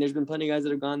 I mean, there's been plenty of guys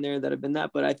that have gone there that have been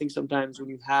that, but I think sometimes when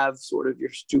you have sort of your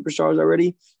superstars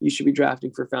already, you should be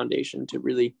drafting for foundation to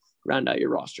really round out your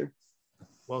roster.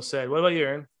 Well said. What about you,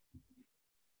 Aaron?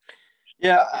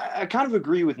 Yeah, I kind of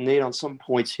agree with Nate on some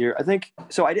points here. I think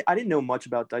so. I didn't know much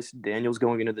about Dyson Daniels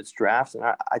going into this draft, and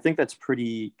I think that's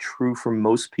pretty true for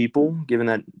most people, given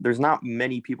that there's not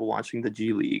many people watching the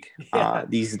G League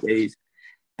these days.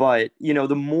 But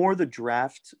the more the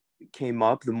draft came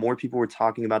up, the more people were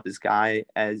talking about this guy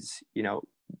as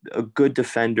a good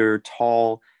defender,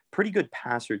 tall, pretty good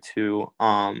passer too.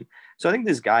 So I think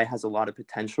this guy has a lot of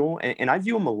potential, and I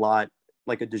view him a lot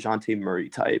like a DeJounte Murray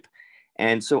type.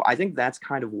 And so I think that's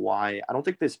kind of why I don't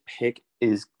think this pick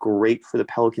is great for the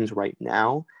Pelicans right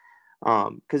now,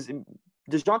 because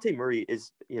DeJounte Murray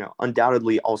is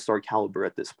undoubtedly all-star caliber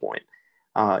at this point.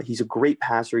 He's a great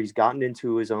passer. He's gotten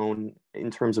into his own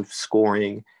in terms of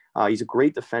scoring. He's a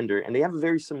great defender, and they have a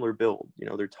very similar build.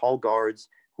 They're tall guards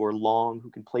who are long, who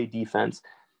can play defense.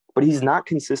 but he's not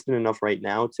consistent enough right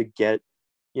now to get,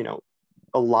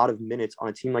 a lot of minutes on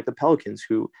a team like the Pelicans,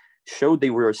 who showed they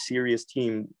were a serious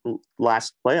team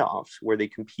last playoffs where they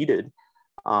competed.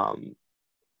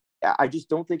 I just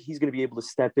don't think he's going to be able to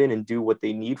step in and do what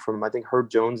they need from him. I think Herb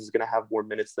Jones is going to have more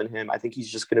minutes than him. I think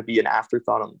he's just going to be an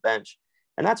afterthought on the bench.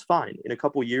 And that's fine. In a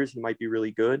couple of years, he might be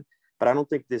really good, but I don't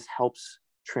think this helps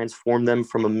transform them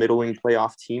from a middling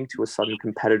playoff team to a sudden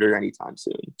competitor anytime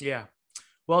soon. Yeah.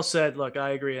 Well said. Look,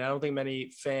 I agree. I don't think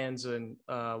many fans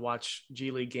watch G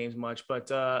League games much,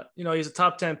 but he's a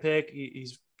top 10 pick.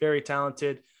 He's very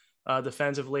talented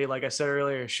defensively. Like I said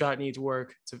earlier, his shot needs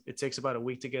work. It takes about a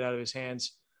week to get out of his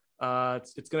hands.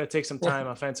 It's going to take some time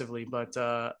offensively, but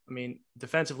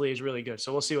defensively he's really good.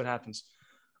 So we'll see what happens.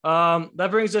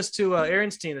 That brings us to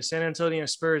Aaron's team, the San Antonio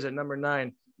Spurs at number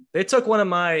 9. They took one of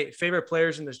my favorite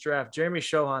players in this draft, Jeremy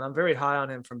Shohan. I'm very high on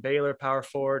him, from Baylor, power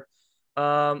forward.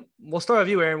 We'll start with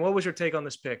you, Aaron. What was your take on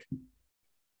this pick?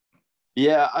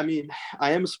 Yeah,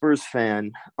 I am a Spurs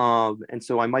fan, and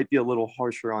so I might be a little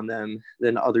harsher on them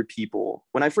than other people.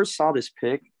 When I first saw this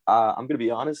pick, I'm going to be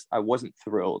honest, I wasn't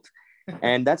thrilled.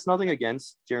 And that's nothing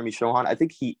against Jeremy Shohan. I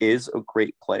think he is a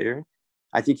great player.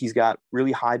 I think he's got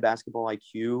really high basketball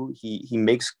IQ. He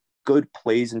makes good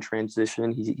plays in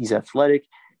transition. He's athletic.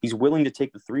 He's willing to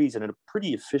take the threes and at a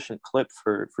pretty efficient clip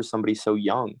for somebody so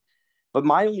young. But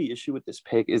my only issue with this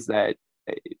pick is that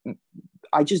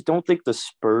I just don't think the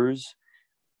Spurs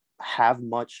have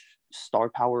much star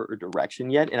power or direction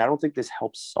yet, and I don't think this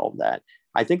helps solve that.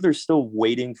 I think they're still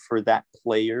waiting for that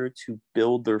player to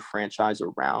build their franchise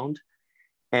around.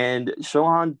 And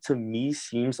Shohan, to me,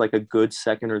 seems like a good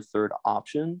second or third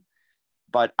option.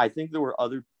 But I think there were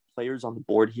other players on the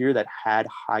board here that had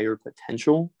higher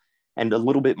potential and a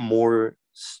little bit more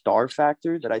star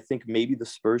factor that I think maybe the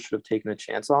Spurs should have taken a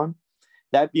chance on.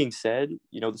 That being said,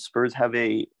 the Spurs have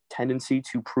a tendency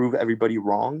to prove everybody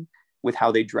wrong with how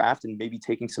they draft and maybe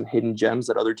taking some hidden gems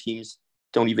that other teams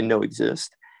don't even know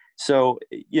exist. So,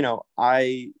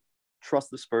 I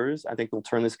trust the Spurs. I think they'll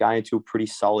turn this guy into a pretty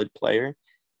solid player,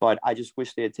 but I just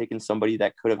wish they had taken somebody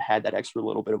that could have had that extra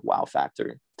little bit of wow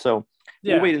factor. So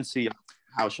we'll wait and see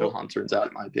how Shohan turns out,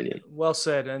 in my opinion. Well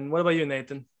said. And what about you,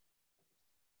 Nathan?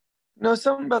 No,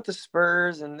 something about the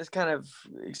Spurs, and this kind of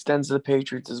extends to the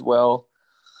Patriots as well.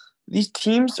 These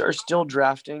teams are still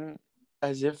drafting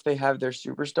as if they have their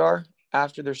superstar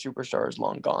after their superstar is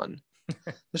long gone.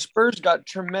 The Spurs got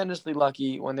tremendously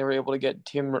lucky when they were able to get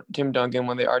Tim Duncan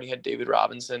when they already had David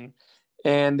Robinson,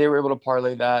 and they were able to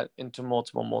parlay that into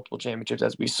multiple championships,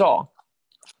 as we saw.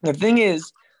 The thing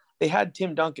is, they had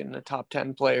Tim Duncan, a top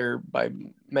 10 player by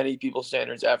many people's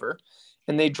standards ever,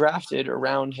 and they drafted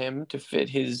around him to fit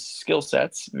his skill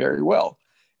sets very well.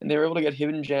 And they were able to get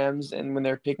hidden gems, and when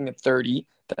they're picking at 30,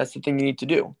 that's the thing you need to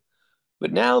do.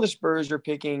 But now the Spurs are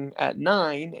picking at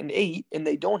 9 and 8, and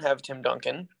they don't have Tim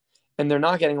Duncan, and they're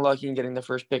not getting lucky and getting the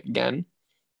first pick again,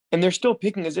 and they're still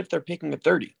picking as if they're picking at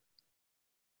 30.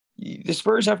 The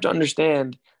Spurs have to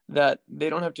understand that they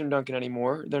don't have Tim Duncan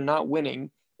anymore. They're not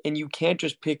winning, and you can't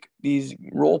just pick these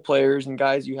role players and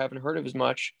guys you haven't heard of as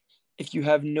much if you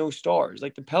have no stars.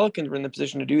 Like the Pelicans were in the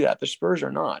position to do that. The Spurs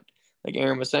are not, like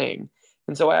Aaron was saying.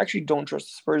 And so I actually don't trust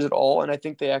the Spurs at all, and I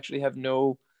think they actually have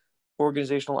no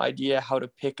organizational idea how to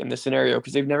pick in this scenario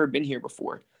because they've never been here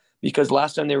before. Because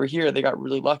last time they were here, they got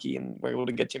really lucky and were able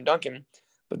to get Tim Duncan,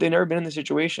 but they've never been in the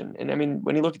situation. And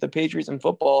when you look at the Patriots in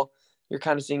football, you're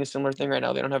kind of seeing a similar thing right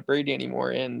now. They don't have Brady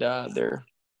anymore, and they're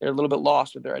a little bit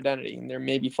lost with their identity, and they're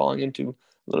maybe falling into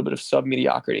a little bit of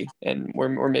sub-mediocrity, and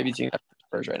we're maybe seeing that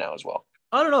Spurs right now as well.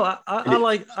 I don't know. I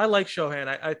like Shohan.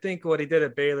 I think what he did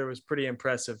at Baylor was pretty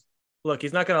impressive. Look,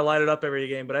 he's not going to light it up every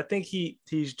game, but I think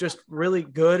he's just really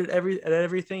good at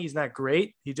everything. He's not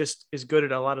great. He just is good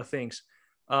at a lot of things.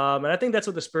 And I think that's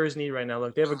what the Spurs need right now.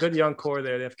 Look, they have a good young core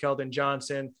there. They have Keldon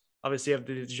Johnson. Obviously, have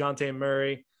the DeJounte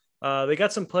Murray. They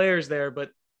got some players there, but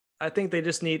I think they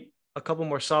just need a couple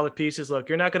more solid pieces. Look,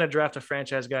 you're not going to draft a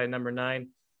franchise guy at number 9.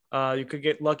 You could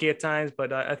get lucky at times,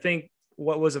 but I think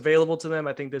what was available to them,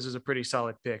 I think this is a pretty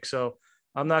solid pick. So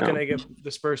I'm not going to give the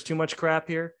Spurs too much crap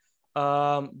here.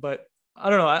 But I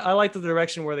don't know. I like the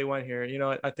direction where they went here.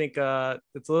 I think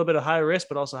it's a little bit of high risk,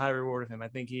 but also high reward with him. I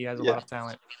think he has a lot of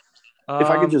talent. If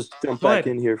I could just jump back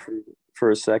in here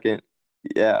for a second.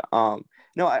 Yeah.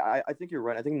 No, I think you're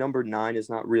right. I think number 9 is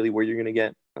not really where you're going to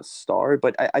get a star,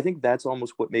 but I think that's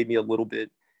almost what made me a little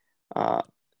bit,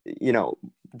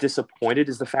 disappointed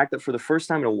is the fact that for the first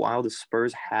time in a while, the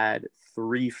Spurs had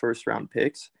 3 first-round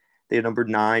picks. They had number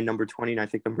 9, number 20, and I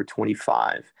think number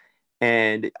 25.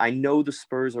 And I know the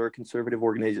Spurs are a conservative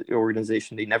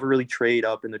organization. They never really trade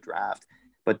up in the draft.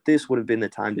 but this would have been the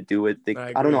time to do it.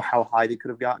 I don't know how high they could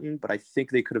have gotten, but I think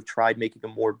they could have tried making a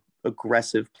more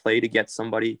aggressive play to get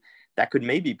somebody that could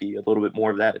maybe be a little bit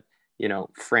more of that,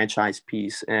 franchise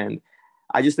piece. And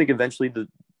I just think eventually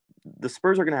the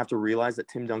Spurs are going to have to realize that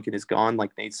Tim Duncan is gone.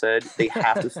 Like Nate said, they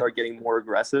have to start getting more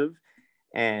aggressive.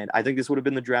 And I think this would have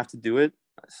been the draft to do it.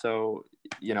 So,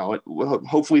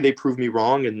 hopefully they prove me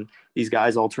wrong and these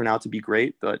guys all turn out to be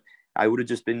great. But I would have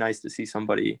just been nice to see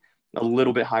somebody a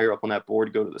little bit higher up on that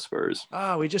board go to the Spurs.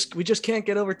 We just can't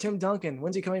get over Tim Duncan.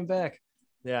 When's he coming back?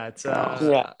 Yeah, it's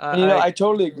I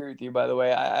totally agree with you, by the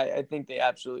way. I think they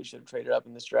absolutely should have traded up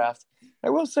in this draft. I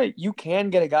will say you can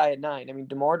get a guy at 9. I mean,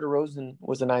 DeMar DeRozan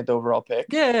was the 9th overall pick.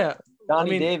 Yeah.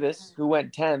 Johnny Davis, who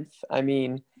went 10th. I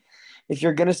mean, if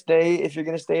you're gonna stay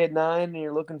at 9 and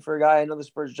you're looking for a guy, I know the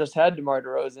Spurs just had DeMar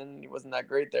DeRozan. He wasn't that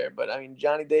great there, but I mean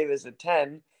Johnny Davis at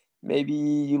 10. Maybe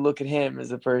you look at him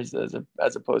as opposed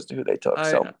to who they took.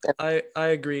 I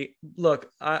agree.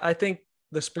 Look, I think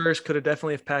the Spurs could have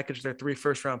definitely packaged their 3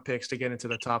 first-round picks to get into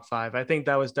the top 5. I think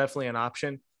that was definitely an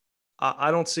option.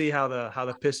 I don't see how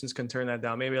the Pistons can turn that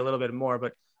down. Maybe a little bit more,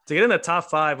 but to get in the top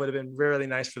 5 would have been really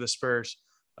nice for the Spurs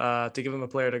to give them a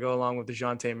player to go along with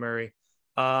DeJounte Murray.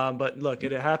 But look,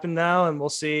 it happened now, and we'll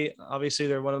see. Obviously,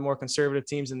 they're one of the more conservative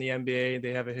teams in the NBA.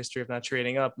 They have a history of not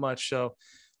trading up much. So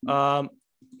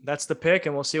that's the pick,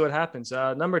 and we'll see what happens.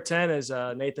 Number 10, as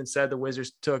Nathan said, the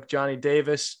Wizards took Johnny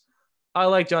Davis. I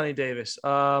like Johnny Davis.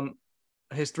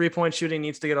 His three-point shooting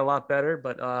needs to get a lot better,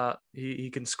 but he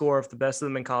can score with the best of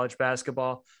them in college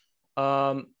basketball.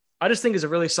 I just think he's a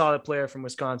really solid player from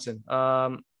Wisconsin.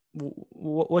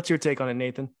 What's your take on it,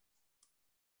 Nathan?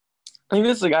 I think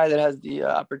this is a guy that has the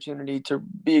opportunity to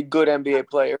be a good NBA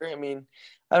player. I mean,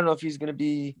 I don't know if he's going to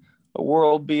be a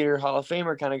world beater, Hall of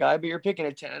Famer kind of guy, but you're picking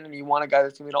a 10 and you want a guy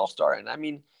that's going to be an all-star. And I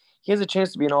mean, he has a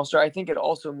chance to be an all-star. I think it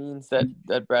also means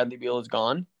that Bradley Beal is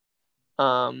gone.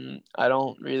 I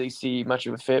don't really see much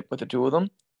of a fit with the two of them.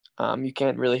 You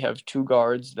can't really have 2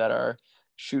 guards that are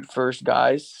shoot first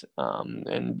guys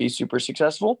and be super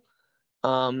successful,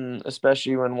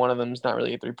 especially when one of them is not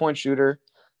really a 3-point shooter.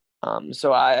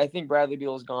 So I think Bradley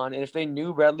Beal is gone. And if they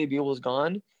knew Bradley Beal was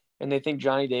gone and they think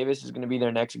Johnny Davis is going to be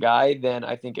their next guy, then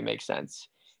I think it makes sense.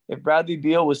 If Bradley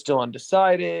Beal was still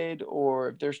undecided or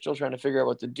if they're still trying to figure out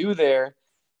what to do there,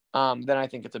 then I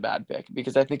think it's a bad pick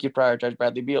because I think you prioritize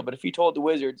Bradley Beal. But if he told the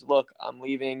Wizards, look, I'm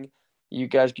leaving, you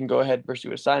guys can go ahead and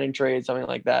pursue a sign and trade, something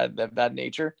like that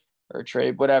nature, or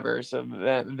trade, whatever. So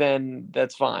then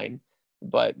that's fine.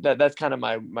 But that's kind of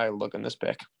my look on this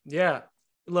pick. Yeah.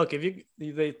 Look, if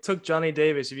they took Johnny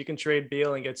Davis, if you can trade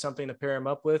Beal and get something to pair him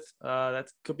up with, that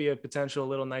could be a potential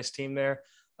little nice team there.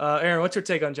 Aaron, what's your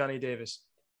take on Johnny Davis?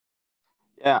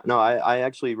 Yeah, no, I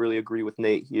actually really agree with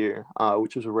Nate here,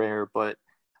 which is rare, but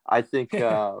I think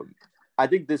I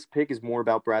think this pick is more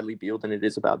about Bradley Beal than it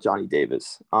is about Johnny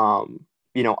Davis. I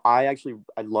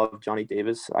love Johnny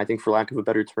Davis. I think, for lack of a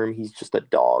better term, he's just a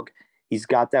dog. He's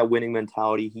got that winning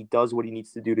mentality. He does what he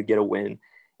needs to do to get a win.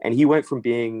 And he went from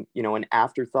being, an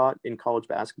afterthought in college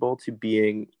basketball to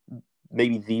being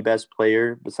maybe the best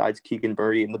player besides Keegan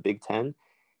Murray in the Big Ten.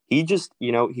 He just,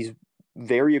 he's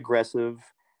very aggressive,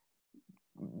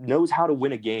 knows how to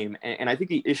win a game. And I think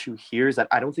the issue here is that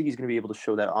I don't think he's going to be able to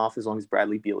show that off as long as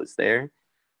Bradley Beal is there.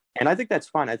 And I think that's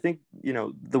fine. I think,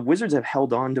 the Wizards have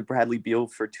held on to Bradley Beal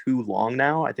for too long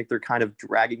now. I think they're kind of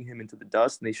dragging him into the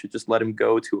dust and they should just let him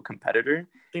go to a competitor.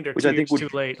 I think they're 2 years too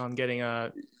late on getting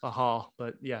a haul,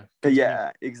 but yeah.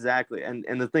 Yeah, exactly. And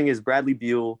the thing is, Bradley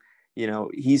Beal,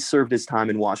 he's served his time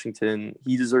in Washington.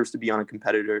 He deserves to be on a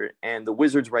competitor. And the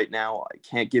Wizards right now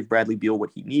can't give Bradley Beal what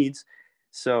he needs.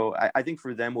 So I think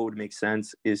for them, what would make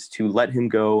sense is to let him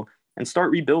go and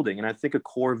start rebuilding. And I think a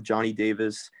core of Johnny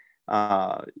Davis,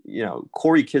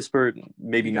 Corey Kispert,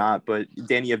 maybe not, but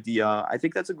Danny Avdija, I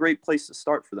think that's a great place to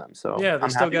start for them. So yeah,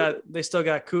 they still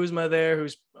got Kuzma there,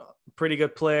 who's a pretty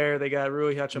good player. They got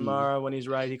Rui Hachimura. When he's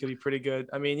right, he could be pretty good.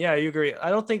 I mean, yeah, you agree. I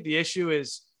don't think the issue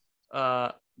is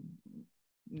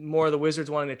more the Wizards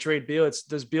wanting to trade Beal. It's,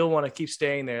 does Beal want to keep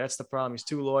staying there? That's the problem. He's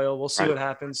too loyal. We'll see what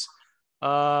happens.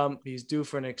 He's due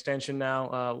for an extension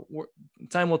now.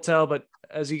 Time will tell, but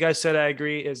as you guys said, I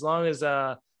agree. As long as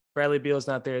Bradley Beal is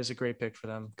not there, is a great pick for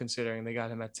them, considering they got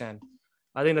him at 10.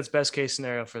 I think that's best case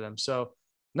scenario for them. So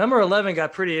number 11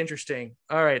 got pretty interesting.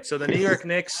 All right, so the New York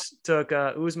Knicks took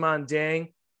Ousmane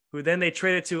Dieng, who then they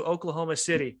traded to Oklahoma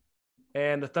City,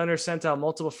 and the Thunder sent out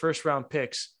multiple first-round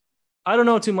picks. I don't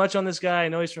know too much on this guy. I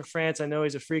know he's from France. I know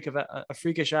he's a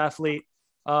freakish athlete.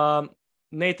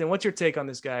 Nathan, what's your take on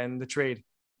this guy and the trade?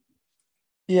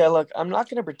 Yeah, look, I'm not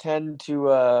going to pretend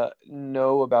to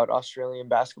know about Australian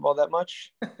basketball that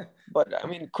much, but I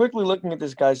mean, quickly looking at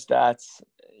this guy's stats,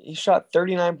 he shot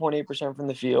 39.8% from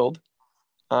the field,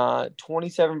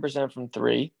 27% from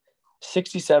three,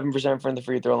 67% from the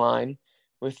free throw line,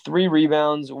 with 3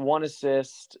 rebounds, 1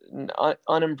 assist,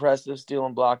 unimpressive steal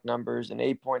and block numbers, and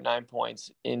 8.9 points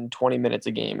in 20 minutes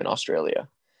a game in Australia.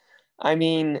 I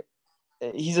mean,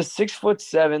 he's a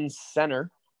 6'7"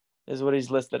 center, is what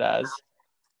he's listed as.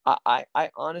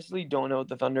 I honestly don't know what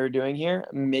the Thunder are doing here.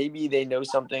 Maybe they know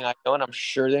something I don't. I'm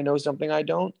sure they know something I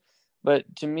don't. But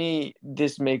to me,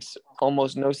 this makes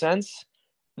almost no sense.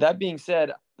 That being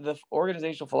said, the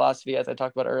organizational philosophy, as I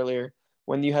talked about earlier,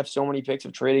 when you have so many picks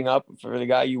of trading up for the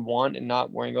guy you want and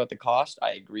not worrying about the cost,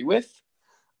 I agree with.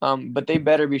 But they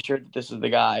better be sure that this is the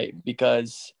guy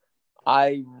because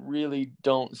I really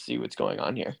don't see what's going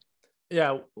on here.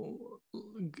 Yeah,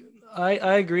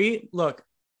 I agree. Look,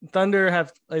 Thunder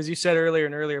have, as you said earlier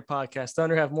in earlier podcast,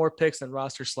 Thunder have more picks than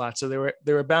roster slots, so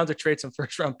they were bound to trade some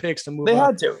first round picks to move. They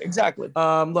on. had to, exactly.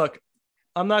 Look,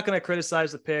 I'm not going to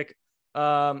criticize the pick.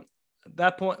 At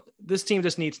that point, this team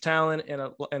just needs talent,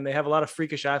 and they have a lot of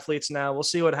freakish athletes now. We'll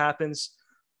see what happens.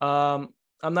 I'm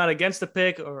not against the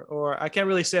pick, or I can't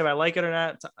really say if I like it or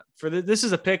not. This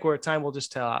is a pick where time will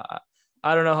just tell.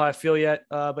 I don't know how I feel yet.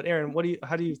 But Aaron,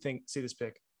 how do you see this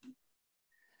pick?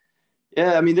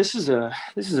 Yeah, I mean, this is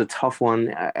a tough one,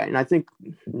 and I think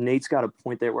Nate's got a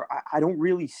point there where I don't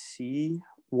really see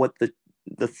what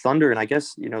the Thunder and I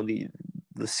guess the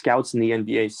scouts in the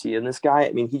NBA see in this guy.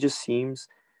 I mean, he just seems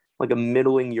like a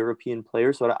middling European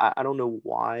player, so I don't know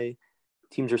why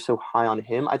teams are so high on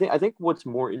him. I think what's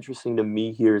more interesting to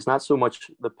me here is not so much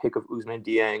the pick of Ousmane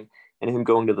Dieng and him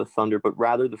going to the Thunder, but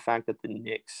rather the fact that the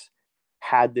Knicks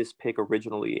had this pick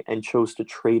originally and chose to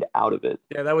trade out of it.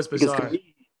 Yeah, that was bizarre.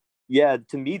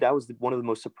 To me, that was one of the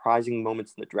most surprising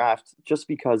moments in the draft, just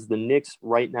because the Knicks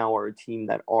right now are a team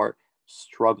that are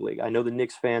struggling. I know the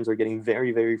Knicks fans are getting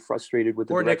very, very frustrated with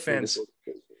the Knicks fans.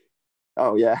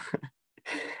 Oh, yeah.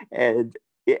 And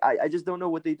I just don't know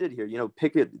what they did here.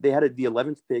 Pick it. They had the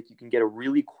 11th pick. You can get a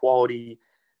real quality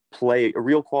player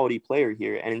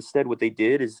here. And instead, what they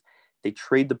did is they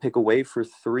trade the pick away for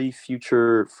 3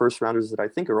 future first rounders that I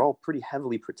think are all pretty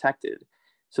heavily protected.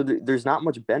 So there's not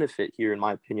much benefit here, in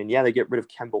my opinion. Yeah, they get rid of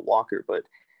Kemba Walker, but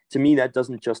to me, that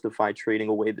doesn't justify trading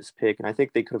away this pick. And I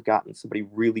think they could have gotten somebody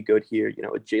really good here,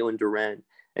 a Jalen Duren,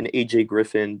 an AJ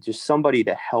Griffin, just somebody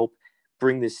to help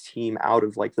bring this team out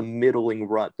of like the middling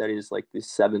rut that is like the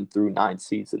 7 through 9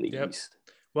 seeds in the East.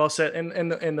 Well said.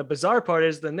 And the bizarre part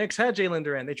is the Knicks had Jalen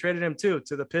Duren. They traded him to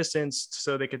the Pistons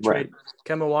so they could trade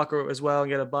Kemba Walker as well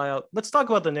and get a buyout. Let's talk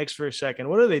about the Knicks for a second.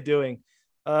 What are they doing?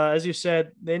 As you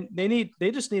said, they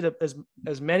just need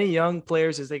as many young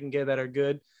players as they can get that are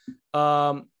good.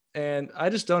 And I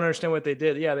just don't understand what they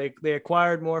did. Yeah, they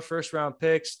acquired more first round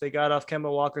picks. They got off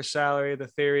Kemba Walker's salary. The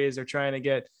theory is they're trying to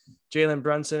get Jalen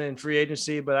Brunson in free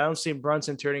agency, but I don't see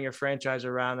Brunson turning a franchise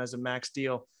around as a max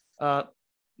deal.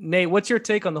 Nate, what's your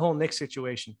take on the whole Knicks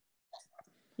situation?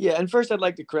 Yeah, and first I'd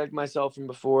like to correct myself from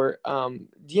before.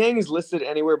 Dieng is listed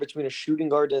anywhere between a shooting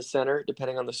guard to a center,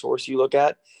 depending on the source you look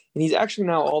at. And he's actually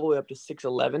now all the way up to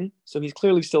 6'11". So he's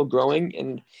clearly still growing,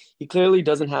 and he clearly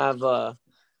doesn't have a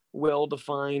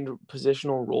well-defined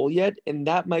positional role yet. And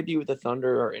that might be what the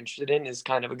Thunder are interested in, is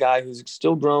kind of a guy who's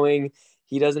still growing.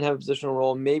 He doesn't have a positional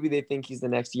role. Maybe they think he's the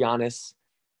next Giannis.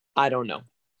 I don't know.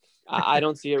 I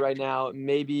don't see it right now.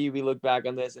 Maybe we look back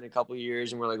on this in a couple of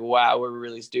years and we're like, wow, we're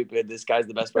really stupid. This guy's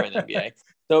the best player in the NBA.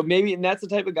 So maybe, and that's the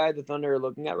type of guy the Thunder are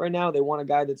looking at right now. They want a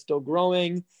guy that's still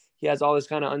growing. He has all this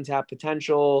kind of untapped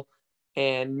potential,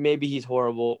 and maybe he's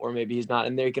horrible or maybe he's not.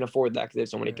 And they can afford that because they have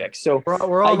so many picks. So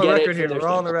we're all on the record here. We're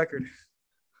all on the record.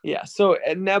 Yeah. So,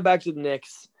 and now back to the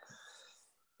Knicks.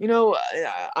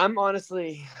 I'm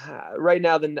honestly right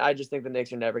now, I just think the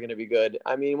Knicks are never going to be good.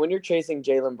 I mean, when you're chasing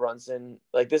Jalen Brunson,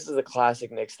 like, this is a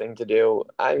classic Knicks thing to do.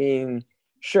 I mean,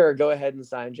 sure, go ahead and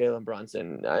sign Jalen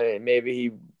Brunson. Maybe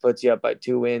he puts you up by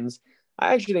 2 wins.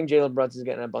 I actually think Jalen Brunson's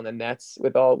getting up on the Nets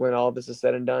when all this is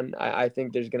said and done. I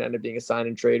think there's going to end up being a sign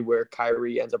and trade where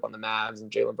Kyrie ends up on the Mavs and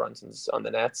Jalen Brunson's on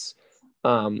the Nets.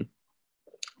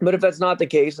 But if that's not the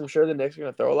case, I'm sure the Knicks are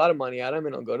going to throw a lot of money at him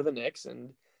and he'll go to the Knicks,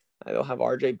 and they'll have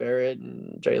RJ Barrett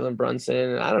and Jalen Brunson.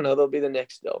 And I don't know, they'll be the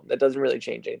Knicks still. That doesn't really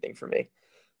change anything for me.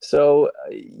 So,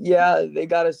 yeah, they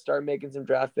got to start making some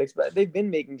draft picks, but they've been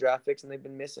making draft picks and they've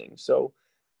been missing. So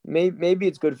maybe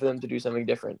it's good for them to do something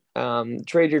different.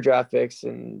 Trade your draft picks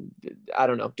and, I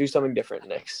don't know, do something different,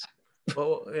 Knicks.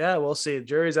 Well, yeah, we'll see.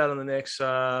 Jury's out on the Knicks.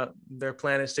 Their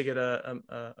plan is to get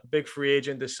a big free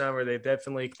agent this summer. They've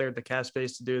definitely cleared the cap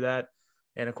space to do that.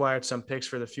 and acquired some picks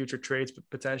for the future trades.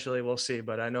 Potentially, we'll see.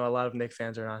 But I know a lot of Knicks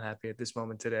fans are not happy at this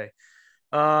moment today.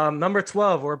 Number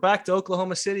 12, we're back to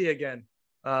Oklahoma City again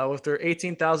with their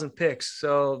 18,000 picks.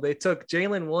 So they took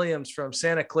Jalen Williams from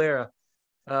Santa Clara.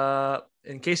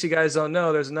 In case you guys don't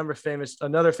know, there's another famous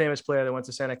player that went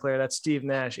to Santa Clara. That's Steve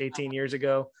Nash 18 years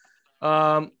ago.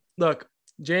 Look,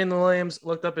 Jalen Williams,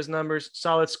 looked up his numbers,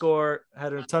 solid score,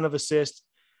 had a ton of assists,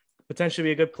 potentially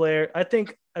be a good player. I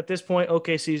think at this point,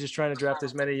 OKC is just trying to draft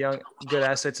as many young, good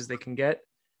assets as they can get.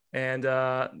 And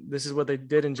this is what they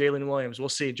did in Jalen Williams. We'll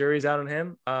see. Jury's out on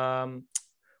him.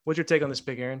 What's your take on this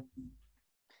pick, Aaron?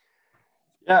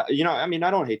 Yeah, I mean, I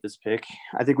don't hate this pick.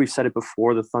 I think we've said it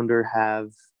before. The Thunder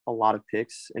have a lot of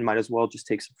picks and might as well just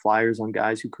take some flyers on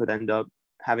guys who could end up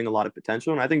having a lot of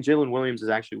potential. And I think Jalen Williams is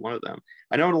actually one of them.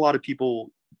 I know a lot of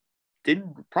people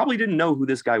probably didn't know who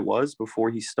this guy was before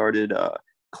he started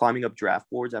climbing up draft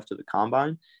boards after the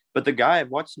combine. But the guy, I've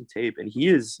watched some tape, and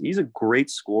he's a great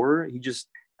scorer. He just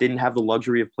didn't have the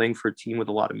luxury of playing for a team with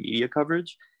a lot of media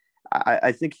coverage.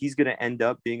 I think he's going to end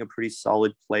up being a pretty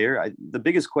solid player. The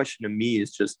biggest question to me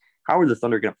is just how are the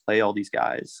Thunder going to play all these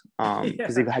guys?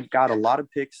 Because they've got a lot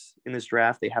of picks in this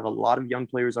draft. They have a lot of young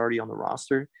players already on the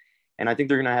roster. And I think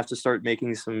they're going to have to start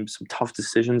making some tough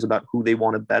decisions about who they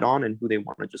want to bet on and who they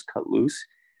want to just cut loose.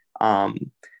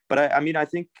 But I mean, I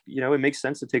think, it makes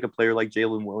sense to take a player like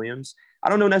Jalen Williams. I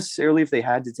don't know necessarily if they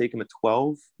had to take him at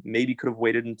 12, maybe could have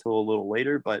waited until a little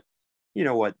later, but you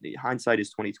know what? The hindsight is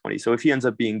 2020. So if he ends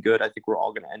up being good, I think we're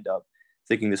all going to end up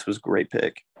thinking this was a great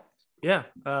pick. Yeah.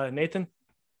 Nathan?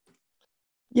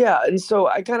 Yeah, and so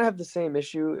I kind of have the same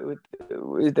issue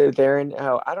with Aaron.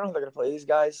 How I don't know how they're going to play these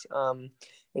guys. And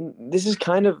this is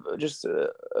kind of just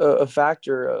a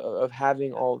factor of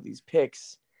having all of these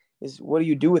picks is what do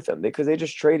you do with them? Because they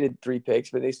just traded 3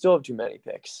 picks, but they still have too many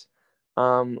picks.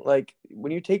 Like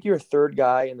when you take your third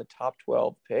guy in the top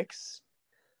 12 picks,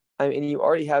 and you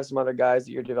already have some other guys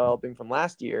that you're developing from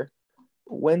last year,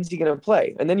 when's he going to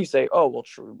play? And then you say, oh, well,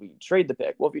 we trade the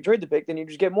pick. Well, if you trade the pick, then you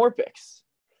just get more picks.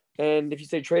 And if you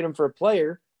say trade him for a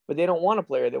player, but they don't want a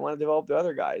player, they want to develop the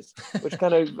other guys, which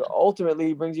kind of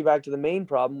ultimately brings you back to the main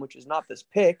problem, which is not this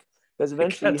pick, because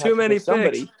eventually you have too many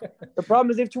somebody. The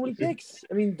problem is they have too many picks.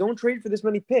 I mean, don't trade for this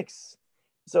many picks.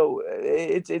 So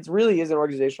it's really is an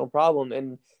organizational problem,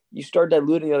 and you start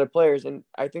diluting the other players. And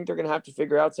I think they're going to have to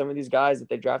figure out some of these guys that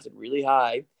they drafted really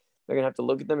high. They're going to have to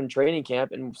look at them in training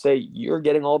camp and say, you're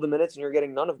getting all the minutes and you're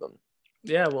getting none of them.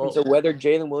 Yeah. Well, and so whether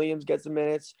Jalen Williams gets the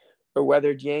minutes or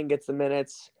whether Dieng gets the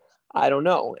minutes, I don't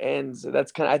know. And so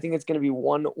that's I think it's going to be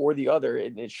one or the other.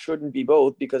 It shouldn't be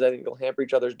both because I think they'll hamper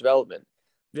each other's development.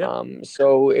 yeah.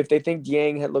 So if they think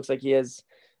Dieng looks like he has,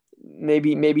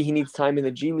 maybe he needs time in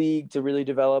the G League to really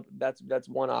develop. That's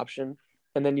one option.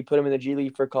 And then you put him in the G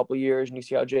League for a couple of years and you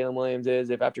see how Jalen Williams is.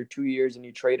 If after 2 years and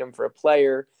you trade him for a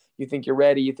player, you think you're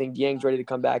ready, you think Dieng's ready to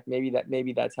come back, maybe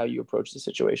that's how you approach the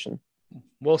situation.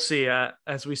 We'll see.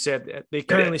 As we said, they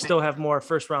currently still have more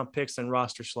first-round picks than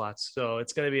roster slots, so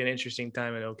it's going to be an interesting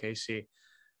time at OKC.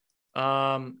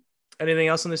 Anything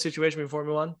else in this situation before we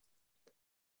move on?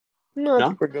 No, I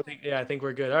think we're good. I think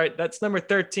we're good. All right, that's number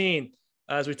 13.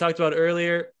 As we talked about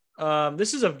earlier,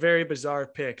 this is a very bizarre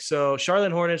pick. So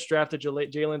Charlotte Hornets drafted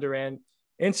Jalen Duran,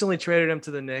 instantly traded him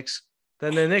to the Knicks.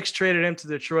 Then the Knicks traded him to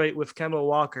Detroit with Kemba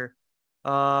Walker.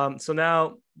 So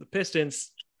now the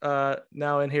Pistons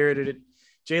now inherited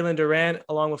Jalen Duran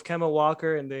along with Kemba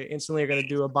Walker, and they instantly are going to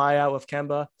do a buyout with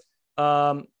Kemba.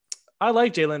 I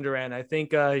like Jalen Duran. I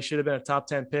think he should have been a top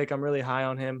 10 pick. I'm really high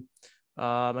on him.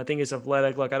 I think he's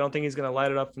athletic. Look, I don't think he's going to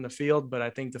light it up from the field, but I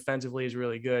think defensively he's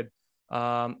really good.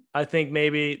 I think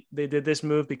maybe they did this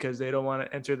move because they don't want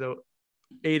to enter the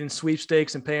Aiden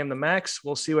sweepstakes and pay him the max.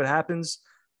 We'll see what happens.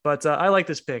 But I like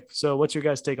this pick. So what's your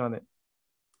guys' take on it?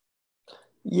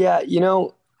 Yeah,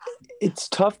 it's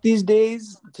tough these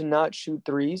days to not shoot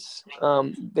threes.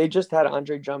 They just had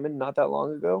Andre Drummond not that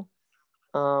long ago.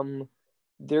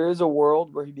 There is a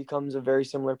world where he becomes a very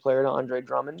similar player to Andre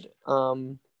Drummond.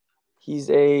 He's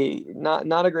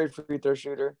not a great free throw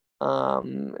shooter.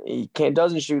 He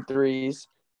doesn't shoot threes,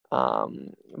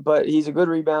 but he's a good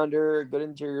rebounder, good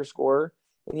interior scorer,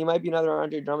 and he might be another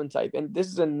Andre Drummond type. And this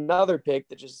is another pick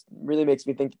that just really makes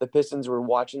me think that the Pistons were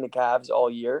watching the Cavs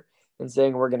all year and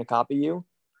saying, we're going to copy you.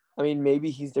 I mean, maybe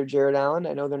he's their Jared Allen.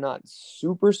 I know they're not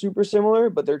super, super similar,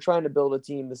 but they're trying to build a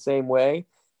team the same way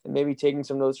and maybe taking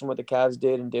some notes from what the Cavs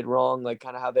did and did wrong, like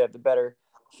kind of how they have the better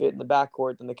fit in the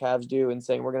backcourt than the Cavs do, and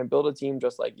saying, we're going to build a team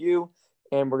just like you,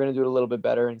 and we're going to do it a little bit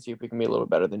better and see if we can be a little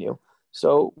bit better than you.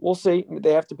 So we'll see.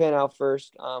 They have to pan out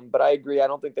first. But I agree. I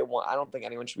don't think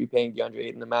anyone should be paying DeAndre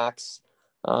Ayton the max.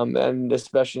 And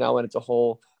especially now when it's a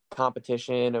whole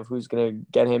competition of who's going to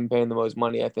get him paying the most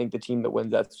money, I think the team that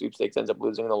wins that sweepstakes ends up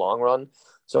losing in the long run.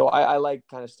 So I like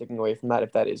kind of sticking away from that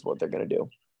if that is what they're going to do.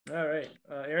 All right.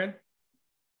 Aaron?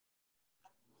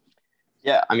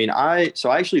 Yeah, I mean, I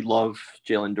actually love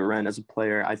Jalen Duren as a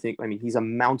player. He's a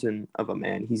mountain of a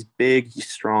man. He's big, he's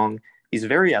strong, he's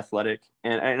very athletic,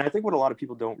 and I think what a lot of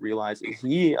people don't realize is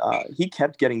he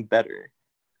kept getting better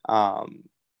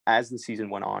as the season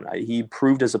went on. He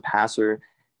improved as a passer.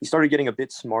 He started getting a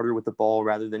bit smarter with the ball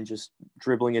rather than just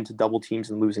dribbling into double teams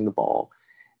and losing the ball.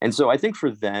 And so I think for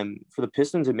the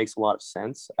Pistons, it makes a lot of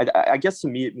sense. I guess to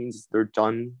me, it means they're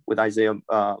done with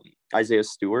Isaiah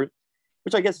Stewart,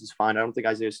 which I guess is fine. I don't think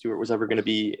Isaiah Stewart was ever going to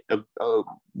be a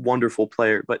wonderful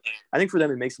player, but I think for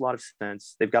them, it makes a lot of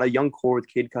sense. They've got a young core with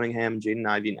Cade Cunningham and Jaden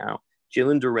Ivey now.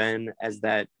 Jalen Duren as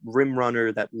that rim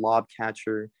runner, that lob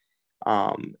catcher.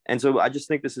 And so I just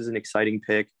think this is an exciting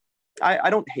pick. I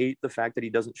don't hate the fact that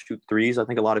he doesn't shoot threes. I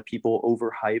think a lot of people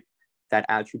overhype that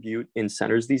attribute in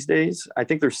centers these days. I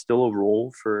think there's still a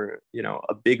role for,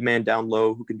 a big man down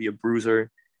low who can be a bruiser,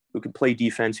 who can play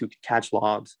defense, who can catch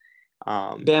lobs.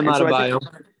 Bam Adebayo.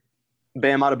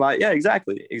 Bam Adebayo. Yeah,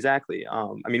 exactly.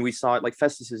 We saw it like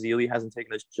Festus Ezeli hasn't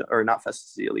taken not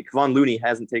Festus Ezeli. Kevon Looney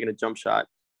hasn't taken a jump shot,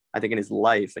 I think, in his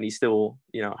life, and he still,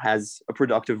 has a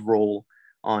productive role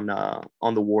on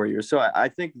the Warriors. So I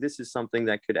think this is something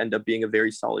that could end up being a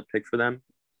very solid pick for them.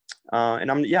 And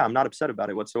I'm not upset about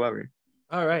it whatsoever.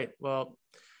 All right. Well,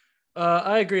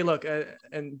 I agree. Look,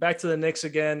 and back to the Knicks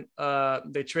again.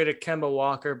 They traded Kemba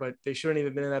Walker, but they shouldn't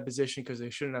even been in that position because they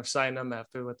shouldn't have signed him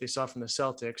after what they saw from the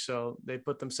Celtics. So they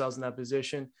put themselves in that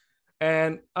position.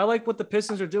 And I like what the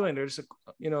Pistons are doing. They're just,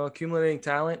 accumulating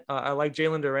talent. I like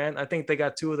Jalen Duren. I think they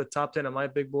got 2 of the top 10 on my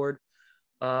big board.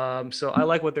 So I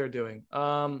like what they're doing.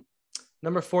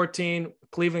 Number 14,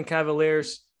 Cleveland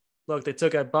Cavaliers. Look, they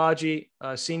took Agbaji,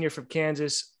 senior from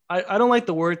Kansas. I don't like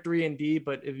the word 3-and-D,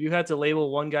 but if you had to label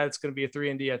one guy that's going to be a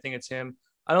 3-and-D, I think it's him.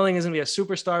 I don't think he's going to be a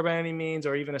superstar by any means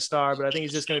or even a star, but I think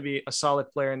he's just going to be a solid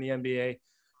player in the NBA.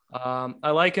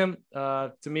 I like him.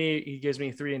 To me, he gives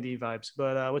me 3-and-D vibes.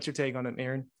 But what's your take on it,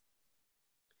 Aaron?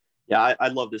 Yeah, I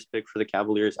love this pick for the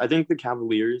Cavaliers. I think the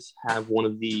Cavaliers have one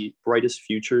of the brightest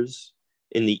futures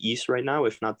in the East right now,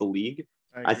 if not the league.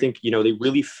 I think, they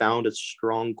really found a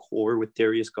strong core with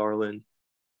Darius Garland,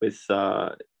 with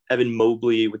Evan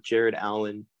Mobley, with Jared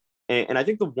Allen. And I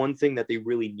think the one thing that they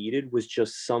really needed was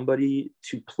just somebody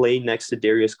to play next to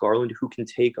Darius Garland who can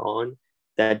take on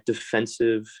that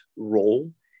defensive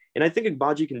role. And I think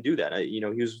Agbaji can do that. He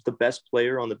was the best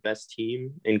player on the best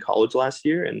team in college last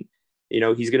year. And,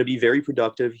 he's going to be very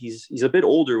productive. He's a bit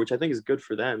older, which I think is good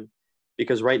for them,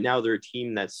 because right now they're a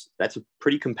team that's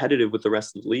pretty competitive with the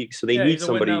rest of the league. So they need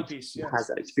somebody who has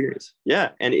that experience.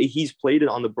 Yeah. And he's played it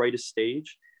on the brightest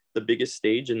stage, the biggest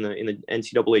stage in the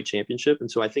NCAA championship.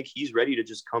 And so I think he's ready to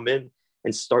just come in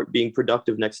and start being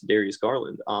productive next to Darius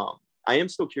Garland. I am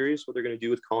still curious what they're going to do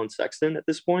with Colin Sexton at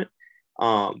this point.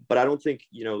 But I don't think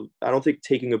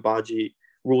taking Agbaji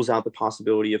rules out the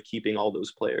possibility of keeping all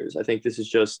those players. I think this is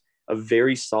just a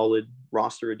very solid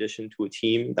roster addition to a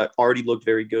team that already looked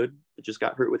very good, but just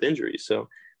got hurt with injuries. So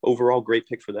overall, great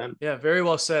pick for them. Yeah, very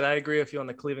well said. I agree with you on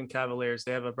the Cleveland Cavaliers.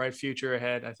 They have a bright future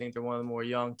ahead. I think they're one of the more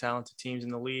young, talented teams in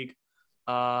the league.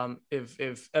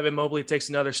 If Evan Mobley takes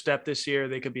another step this year,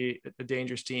 they could be a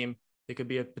dangerous team. They could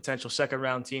be a potential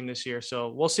second-round team this year. So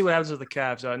we'll see what happens with the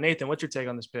Cavs. Nathan, what's your take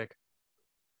on this pick?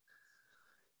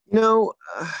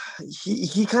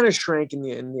 He kind of shrank in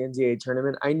the NCAA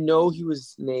tournament. I know he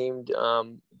was named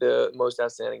the most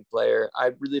outstanding player.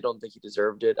 I really don't think he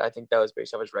deserved it. I think that was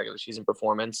based off his regular season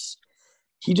performance.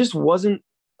 He just wasn't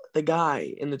the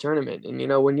guy in the tournament.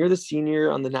 And, when you're the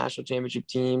senior on the national championship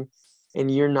team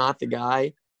and you're not the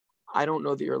guy, I don't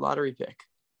know that you're a lottery pick.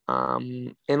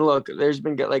 And look, there's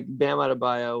been like Bam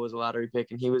Adebayo was a lottery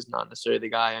pick, and he was not necessarily the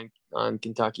guy on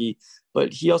Kentucky,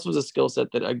 but he also has a skill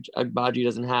set that Agbaji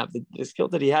doesn't have. The skill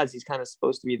that he has, he's kind of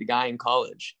supposed to be the guy in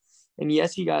college. And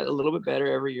yes, he got a little bit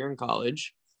better every year in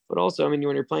college, but also, when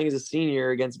you're playing as a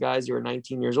senior against guys who are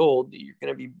 19 years old, you're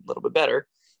going to be a little bit better.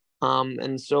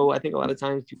 And so I think a lot of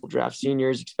times people draft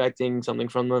seniors expecting something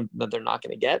from them that they're not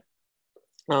going to get.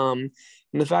 And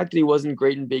the fact that he wasn't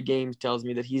great in big games tells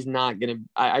me that he's not going to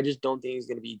 – I just don't think he's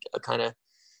going to be a kind of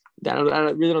 – I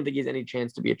really don't think he has any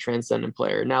chance to be a transcendent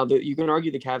player. Now, you can argue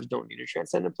the Cavs don't need a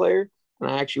transcendent player, and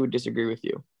I actually would disagree with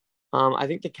you. I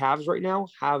think the Cavs right now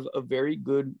have a very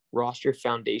good roster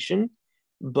foundation,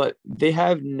 but they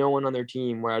have no one on their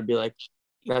team where I'd be like,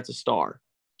 that's a star.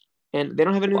 And they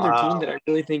don't have anyone on their team that Wow. I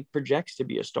really think projects to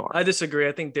be a star. I disagree.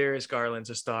 I think Darius Garland's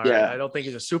a star. Yeah. I don't think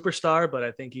he's a superstar, but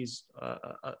I think he's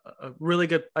a really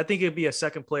good. I think he'd be a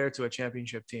second player to a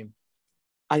championship team.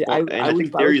 And I think I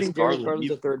would Darius think Darius Garland,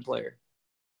 Garland's a third player.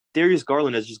 Darius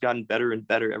Garland has just gotten better and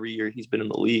better every year he's been in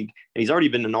the league, and he's already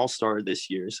been an all-star this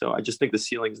year. So I just think the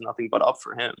ceiling is nothing but up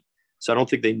for him. So I don't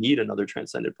think they need another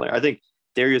transcendent player. I think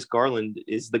Darius Garland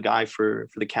is the guy for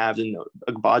the Cavs, and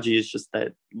Agbaji is just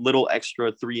that little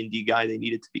extra 3-and-D guy they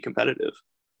needed to be competitive.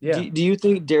 Yeah. Do you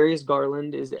think Darius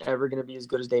Garland is ever going to be as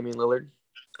good as Damian Lillard?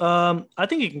 I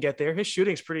think he can get there. His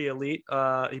shooting's pretty elite.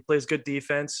 He plays good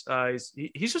defense.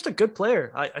 He's just a good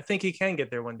player. I think he can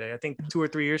get there one day. I think 2 or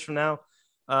 3 years from now,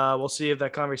 we'll see if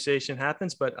that conversation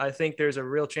happens. But I think there's a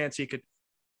real chance he could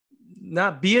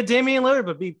not be a Damian Lillard,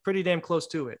 but be pretty damn close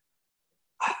to it.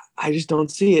 I just don't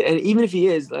see it. And even if he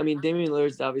is, I mean, Damian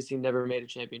Lillard's obviously never made a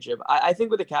championship. I think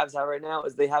what the Cavs have right now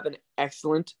is they have an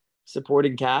excellent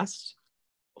supporting cast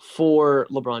for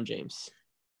LeBron James.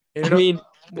 I mean,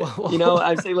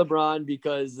 I say LeBron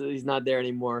because he's not there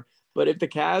anymore. But if the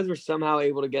Cavs were somehow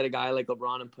able to get a guy like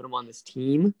LeBron and put him on this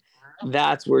team,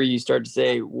 that's where you start to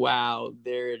say, wow,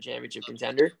 they're a championship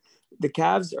contender. The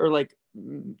Cavs are like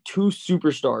 2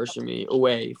 superstars for me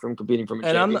away from competing for a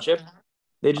championship.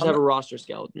 They just have a roster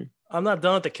skeleton. I'm not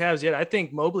done with the Cavs yet. I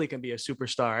think Mobley can be a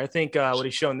superstar. I think what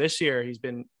he's shown this year, he's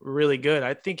been really good.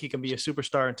 I think he can be a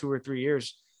superstar in 2 or 3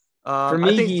 years. For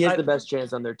me, he has the best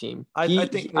chance on their team. I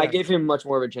gave him much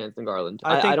more of a chance than Garland.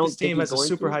 I think this team has a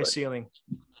super high ceiling.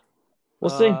 We'll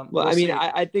see. Well, I mean,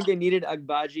 I think they needed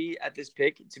Agbaji at this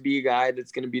pick to be a guy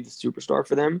that's going to be the superstar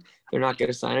for them. They're not going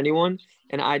to sign anyone.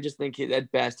 And I just think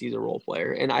at best he's a role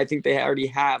player. And I think they already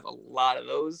have a lot of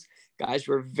those guys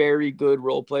who are very good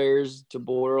role players to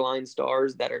borderline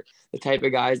stars that are the type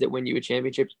of guys that win you a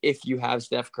championship if you have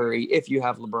Steph Curry, if you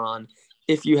have LeBron,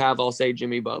 if you have, I'll say,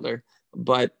 Jimmy Butler.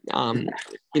 But, they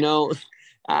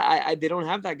don't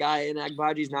have that guy, and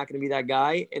Agbaji is not going to be that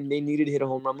guy, and they needed to hit a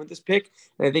home run with this pick.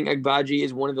 And I think Agbaji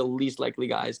is one of the least likely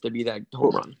guys to be that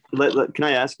home run. Can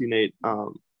I ask you, Nate,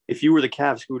 if you were the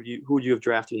Cavs, who would you have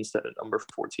drafted instead of number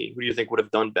 14? Who do you think would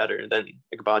have done better than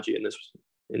Agbaji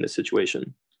in this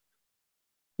situation?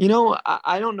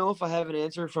 I don't know if I have an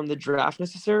answer from the draft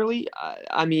necessarily.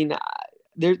 I mean,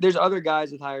 there's other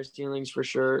guys with higher ceilings for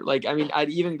sure. Like, I mean, I'd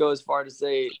even go as far to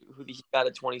say who he got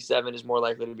at 27 is more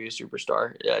likely to be a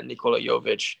superstar. Nikola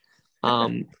Jovic.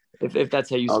 If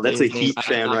that's how you. Oh, that's a Heat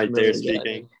fan right there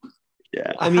speaking.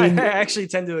 Yeah. I mean, I actually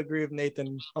tend to agree with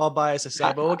Nathan. All bias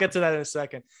aside, but we'll get to that in a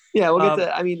second. Yeah, we'll get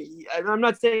to. I mean, I'm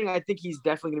not saying I think he's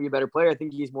definitely going to be a better player. I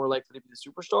think he's more likely to be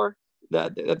the superstar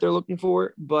that they're looking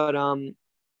for. But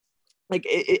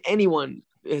anyone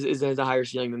has a higher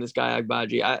ceiling than this guy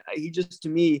Agbaji. He just, to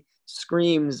me,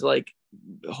 screams like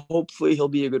hopefully he'll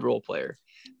be a good role player.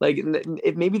 Like,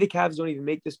 if maybe the Cavs don't even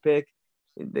make this pick,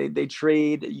 they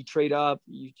trade, you trade up,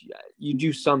 you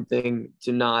do something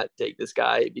to not take this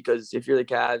guy, because if you're the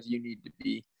Cavs, you need to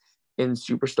be in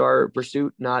superstar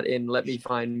pursuit, not in let me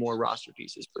find more roster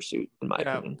pieces pursuit, in my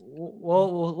opinion.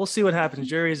 Well, we'll see what happens.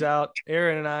 Jury's out.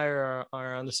 Aaron and I are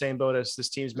on the same boat as this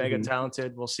team's mega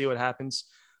talented. We'll see what happens.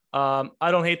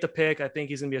 I don't hate the pick. I think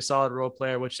he's going to be a solid role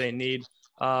player, which they need.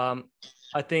 I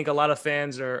think a lot of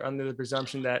fans are under the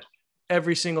presumption that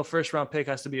every single first-round pick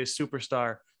has to be a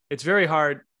superstar. It's very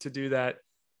hard to do that.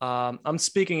 I'm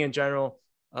speaking in general.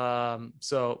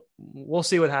 So we'll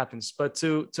see what happens. But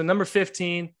to number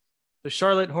 15, the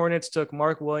Charlotte Hornets took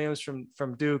Mark Williams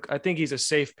from Duke. I think he's a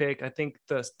safe pick. I think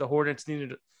the Hornets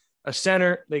needed a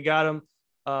center. They got him.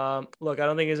 Look, I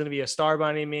don't think he's going to be a star by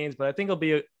any means, but I think he'll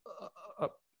be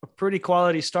a pretty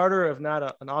quality starter, if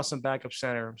not an awesome backup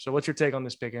center. So what's your take on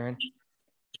this pick, Aaron?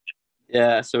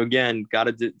 Yeah, so again,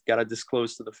 gotta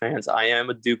disclose to the fans, I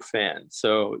am a Duke fan,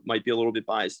 so it might be a little bit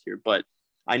biased here, but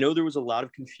I know there was a lot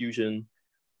of confusion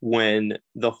when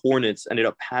the Hornets ended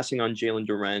up passing on Jalen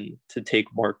Duren to take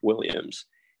Mark Williams.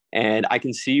 And I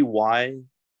can see why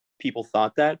people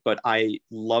thought that, but I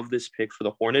love this pick for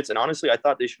the Hornets. And honestly, I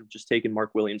thought they should have just taken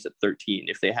Mark Williams at 13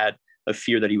 if they had a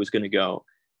fear that he was going to go.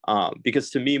 Because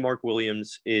to me, Mark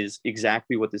Williams is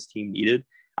exactly what this team needed.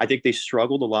 I think they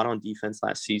struggled a lot on defense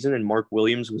last season, and Mark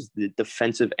Williams was the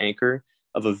defensive anchor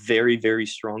of a very, very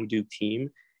strong Duke team.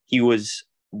 He was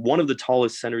one of the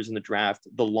tallest centers in the draft,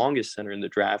 the longest center in the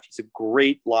draft. He's a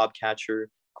great lob catcher,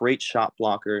 great shot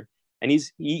blocker, and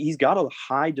he's got a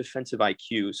high defensive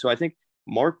IQ. So I think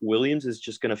Mark Williams is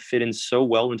just going to fit in so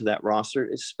well into that roster,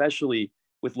 especially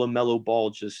with LaMelo Ball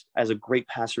just as a great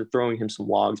passer, throwing him some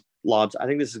lobs. I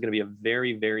think this is going to be a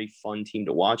very, very fun team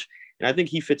to watch. And I think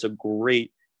he fits a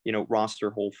great,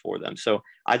 roster hole for them. So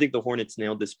I think the Hornets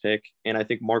nailed this pick. And I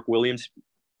think Mark Williams,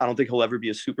 I don't think he'll ever be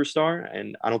a superstar,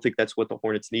 and I don't think that's what the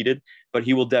Hornets needed, but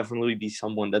he will definitely be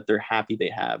someone that they're happy they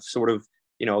have, sort of,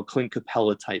 a Clint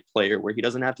Capella type player where he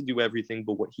doesn't have to do everything,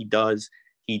 but what he does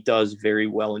very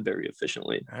well and very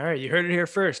efficiently. All right, you heard it here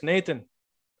first. Nathan.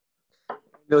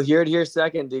 You'll hear it here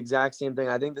second, the exact same thing.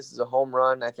 I think this is a home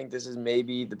run. I think this is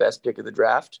maybe the best pick of the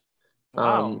draft.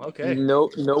 Wow, okay.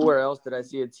 Nowhere else did I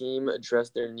see a team address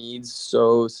their needs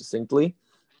so succinctly.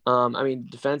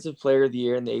 Defensive player of the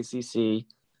year in the ACC,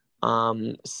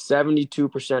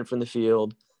 72% from the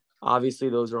field. Obviously,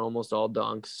 those are almost all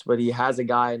dunks, but he has a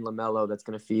guy in LaMelo that's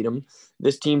going to feed him.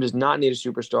 This team does not need a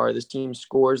superstar. This team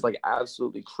scores like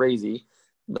absolutely crazy.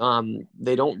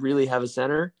 They don't really have a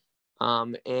center.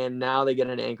 And now they get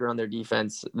an anchor on their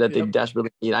defense that they desperately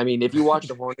need. I mean, if you watched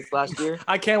the Hornets last year,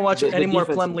 I can't watch any more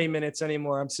Plumlee minutes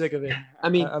anymore. I'm sick of it.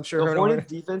 I'm sure the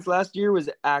Hornets defense last year was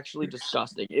actually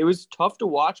disgusting. It was tough to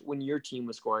watch when your team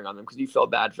was scoring on them because you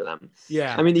felt bad for them.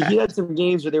 Yeah. I mean, the Heat had some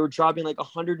games where they were dropping like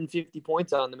 150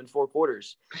 points on them in 4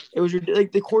 quarters. It was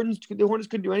like the Hornets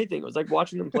couldn't do anything. It was like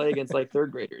watching them play against like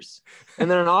third graders.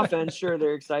 And then on offense, sure,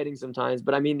 they're exciting sometimes,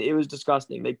 but I mean, it was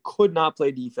disgusting. They could not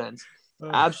play defense.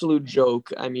 Absolute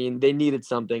joke. I mean, they needed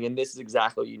something, and this is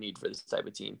exactly what you need for this type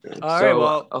of team. All right,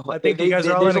 well, I think you guys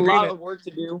are all in agreement. There's a lot of work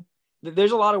to do.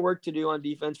 There's a lot of work to do on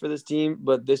defense for this team,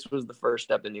 but this was the first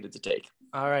step they needed to take.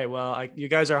 All right, well, you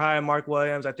guys are high on Mark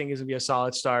Williams. I think he's going to be a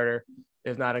solid starter,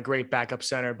 if not a great backup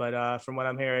center. But from what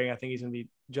I'm hearing, I think he's going to be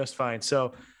just fine.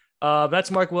 So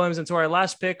that's Mark Williams. And to our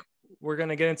last pick, we're going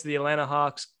to get into the Atlanta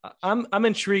Hawks. I'm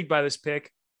intrigued by this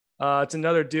pick. It's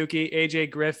another Dookie,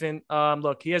 AJ Griffin.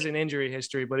 Look, he has an injury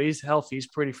history, but he's healthy. He's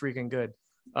pretty freaking good.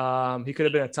 He could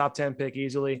have been a top 10 pick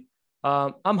easily.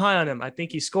 I'm high on him. I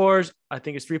think he scores. I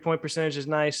think his 3-point percentage is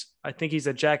nice. I think he's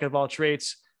a jack of all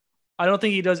trades. I don't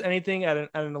think he does anything at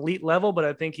an elite level, but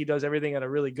I think he does everything at a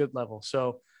really good level.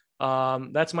 So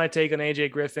that's my take on AJ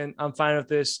Griffin. I'm fine with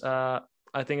this. I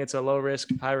think it's a low risk,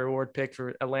 high reward pick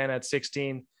for Atlanta at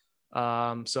 16.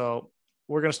 So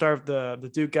we're going to start with the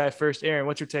Duke guy first. Aaron,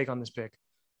 what's your take on this pick?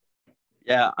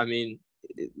 Yeah, I mean,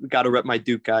 got to rep my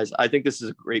Duke guys. I think this is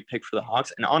a great pick for the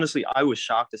Hawks. And honestly, I was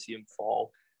shocked to see him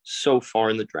fall so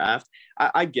far in the draft.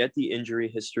 I get the injury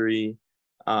history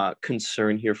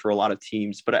concern here for a lot of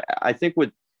teams, but I think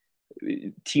what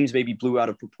teams maybe blew out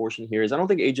of proportion here is I don't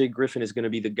think AJ Griffin is going to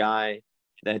be the guy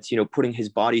that's, putting his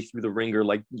body through the ringer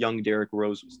like young Derrick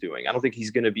Rose was doing. I don't think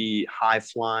he's going to be high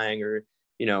flying or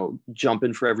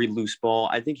jumping for every loose ball.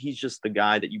 I think he's just the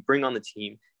guy that you bring on the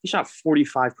team. He shot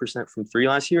 45% from 3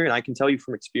 last year. And I can tell you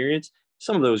from experience,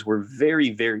 some of those were very,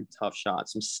 very tough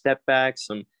shots, some step backs,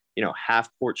 some, half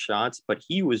court shots, but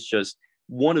he was just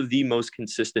one of the most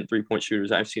consistent 3-point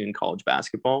shooters I've seen in college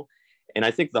basketball. And I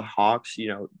think the Hawks,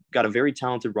 got a very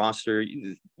talented roster.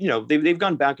 They've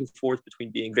gone back and forth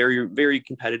between being very, very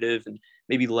competitive and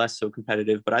maybe less so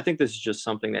competitive. But I think this is just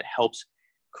something that helps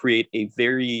create a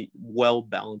very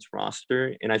well-balanced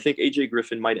roster. And I think AJ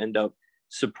Griffin might end up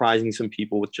surprising some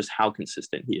people with just how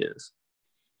consistent he is.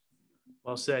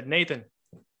 Well said. Nathan.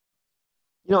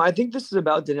 I think this is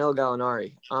about Danilo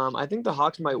Gallinari. I think the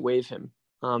Hawks might waive him.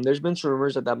 There's been some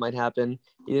rumors that might happen.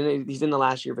 He's in the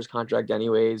last year of his contract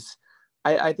anyways.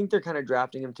 I think they're kind of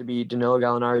drafting him to be Danilo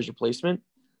Gallinari's replacement.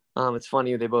 It's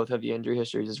funny, they both have the injury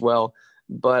histories as well.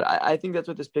 But I think that's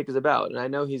what this pick is about. And I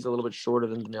know he's a little bit shorter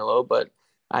than Danilo, but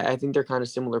I think they're kind of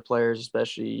similar players,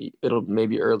 especially it'll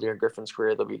maybe earlier in Griffin's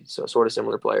career, they'll be sort of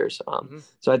similar players.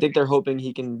 So I think they're hoping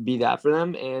he can be that for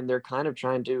them, and they're kind of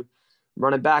trying to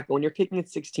run it back. When you're picking at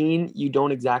 16, you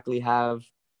don't exactly have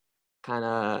kind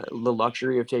of the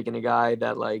luxury of taking a guy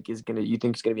that you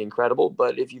think is gonna be incredible.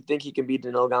 But if you think he can beat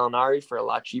Danilo Gallinari for a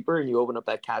lot cheaper, and you open up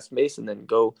that cap space and then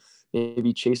go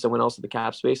maybe chase someone else at the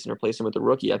cap space and replace him with a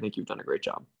rookie, I think you've done a great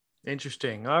job.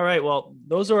 Interesting. All right. Well,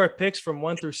 those are our picks from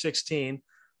 1 through 16.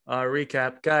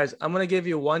 Recap, guys. I'm going to give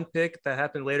you one pick that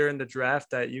happened later in the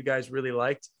draft that you guys really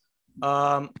liked.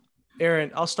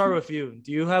 Aaron, I'll start with you.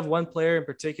 Do you have one player in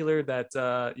particular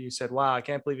that you said, wow, I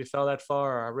can't believe you fell that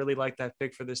far, or I really like that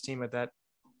pick for this team at that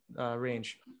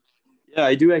range? Yeah,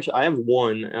 I do actually. I have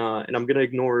one, and I'm going to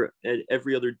ignore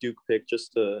every other Duke pick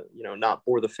just to, not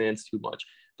bore the fans too much.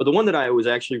 But the one that I was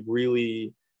actually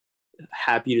really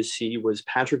happy to see was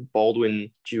Patrick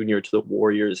Baldwin Jr. to the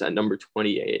Warriors at number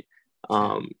 28.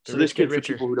 So this kid, for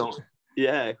people who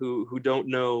don't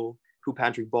know who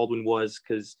Patrick Baldwin was,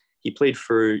 because he played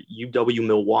for UW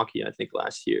Milwaukee, I think,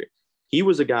 last year. He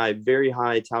was a guy very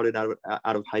high touted out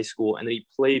of high school, and then he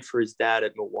played for his dad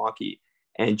at Milwaukee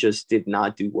and just did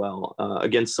not do well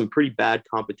against some pretty bad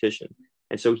competition.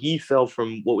 And so he fell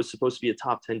from what was supposed to be a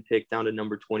top 10 pick down to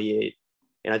number 28.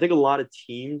 And I think a lot of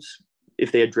teams,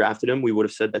 if they had drafted him, we would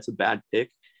have said that's a bad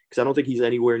pick. because I don't think he's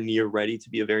anywhere near ready to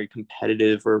be a very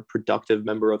competitive or productive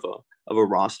member of a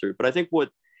roster. But I think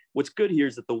what's good here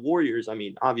is that the Warriors, I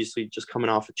mean, obviously just coming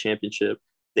off a championship,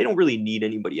 they don't really need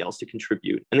anybody else to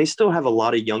contribute. And they still have a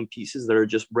lot of young pieces that are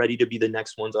just ready to be the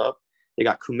next ones up. They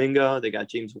got Kuminga, they got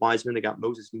James Wiseman, they got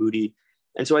Moses Moody.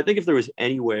 And so I think if there was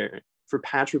anywhere for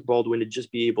Patrick Baldwin to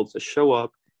just be able to show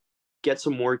up, get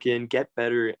some work in, get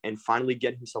better, and finally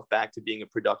get himself back to being a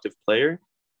productive player,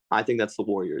 I think that's the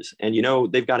Warriors. And,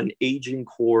 they've got an aging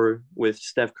core with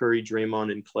Steph Curry,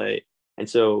 Draymond, and Clay. And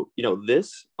so,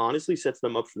 this honestly sets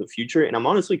them up for the future. And I'm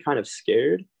honestly kind of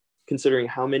scared considering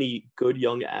how many good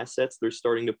young assets they're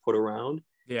starting to put around.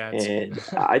 Yeah. And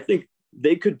I think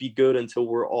they could be good until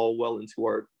we're all well into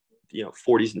our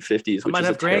 40s and 50s. I might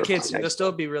have grandkids and they'll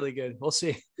still be really good. We'll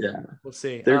see. Yeah. We'll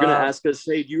see. They're going to ask us,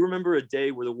 hey, do you remember a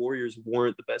day where the Warriors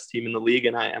weren't the best team in the league?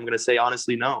 And I'm going to say,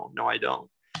 honestly, no, I don't.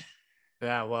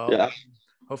 Yeah. Well,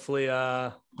 hopefully,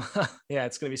 yeah,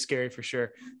 it's going to be scary for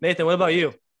sure. Nathan, what about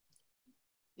you?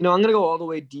 I'm going to go all the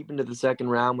way deep into the second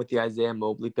round with the Isaiah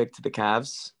Mobley pick to the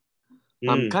Cavs.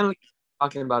 I'm kind of like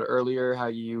talking about earlier how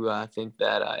you think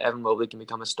that Evan Mobley can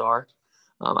become a star.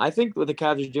 I think what the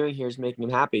Cavs are doing here is making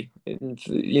him happy. And,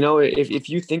 if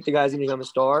you think the guy's going to become a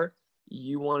star,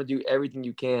 you want to do everything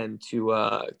you can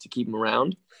to keep him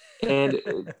around. And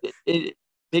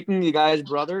picking the guy's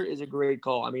brother is a great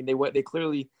call. I mean, they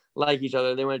clearly like each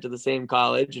other. They went to the same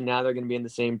college, and now they're going to be in the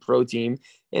same pro team.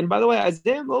 And by the way,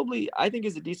 Isaiah Mobley, I think,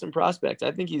 is a decent prospect.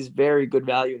 I think he's very good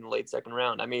value in the late second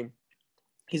round. I mean,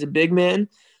 he's a big man,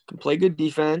 can play good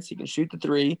defense. He can shoot the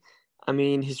three. I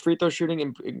mean, his free throw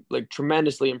shooting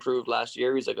tremendously improved last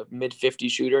year. He's like a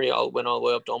mid-50 shooter, and he went all the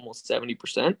way up to almost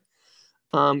 70%.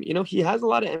 He has a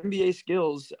lot of NBA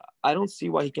skills. I don't see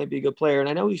why he can't be a good player. And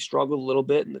I know he struggled a little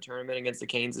bit in the tournament against the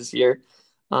Canes this year,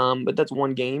 but that's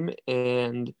one game.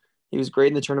 And he was great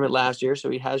in the tournament last year, so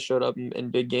he has showed up in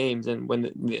big games. And when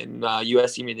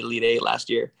USC made the Elite Eight last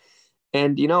year.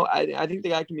 And, I think the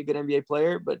guy can be a good NBA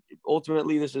player, but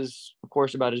ultimately this is, of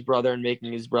course, about his brother and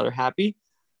making his brother happy.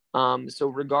 So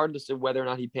regardless of whether or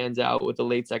not he pans out with a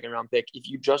late second round pick, if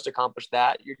you just accomplish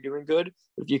that, you're doing good.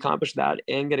 If you accomplish that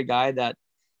and get a guy that,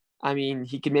 I mean,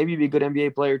 he could maybe be a good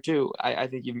NBA player too, I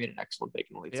think you've made an excellent pick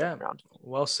in the late second round.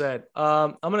 Well said.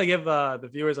 I'm going to give the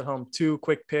viewers at home two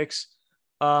quick picks.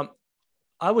 I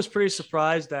was pretty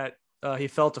surprised that he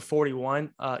fell to 41.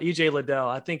 EJ Liddell,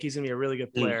 I think he's going to be a really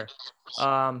good player.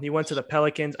 He went to the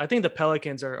Pelicans. I think the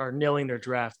Pelicans are nailing their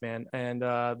draft, man. And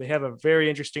they have a very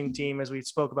interesting team, as we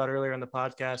spoke about earlier on the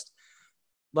podcast.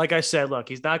 Like I said, look,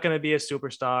 he's not going to be a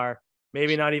superstar,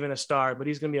 maybe not even a star, but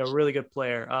he's going to be a really good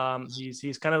player.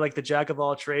 He's kind of like the jack of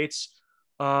all trades.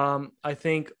 I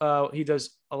think he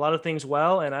does a lot of things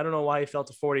well, and I don't know why he fell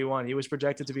to 41. He was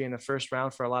projected to be in the first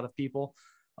round for a lot of people.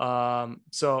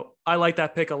 So I like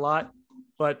that pick a lot.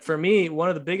 But for me, one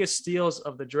of the biggest steals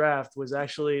of the draft was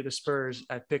actually the Spurs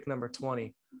at pick number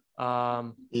 20.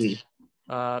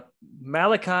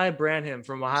 Malachi Branham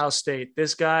from Ohio State.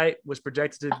 This guy was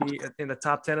projected to be in the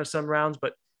top 10 of some rounds,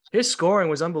 but his scoring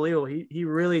was unbelievable. He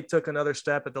really took another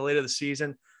step at the late of the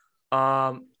season.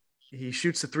 He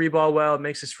shoots the three ball well,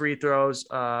 makes his free throws,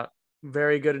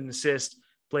 very good in assist,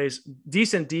 plays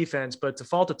decent defense, but to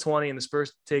fall to 20 and the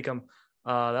Spurs take him,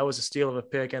 that was a steal of a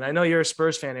pick. And I know you're a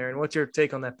Spurs fan, Aaron. What's your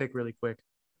take on that pick really quick?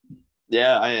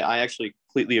 Yeah, I actually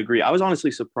completely agree. I was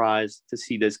honestly surprised to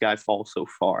see this guy fall so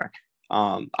far.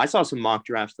 I saw some mock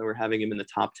drafts that were having him in the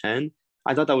top 10.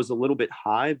 I thought that was a little bit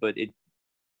high, but it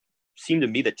seemed to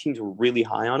me that teams were really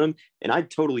high on him. And I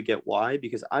totally get why,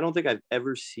 because I don't think I've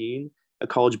ever seen a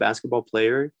college basketball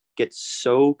player get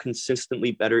so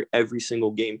consistently better every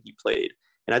single game he played.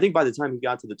 And I think by the time he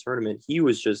got to the tournament, he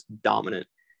was just dominant.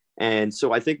 And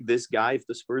so I think this guy, if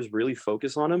the Spurs really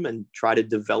focus on him and try to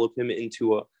develop him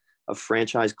into a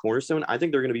franchise cornerstone, I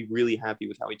think they're going to be really happy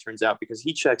with how he turns out, because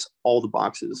he checks all the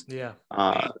boxes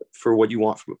for what you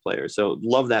want from a player. So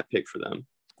love that pick for them.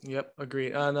 Yep,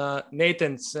 agreed. And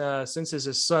Nathan, since this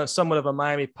is somewhat of a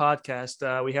Miami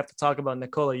podcast, we have to talk about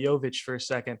Nikola Jovic for a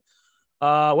second.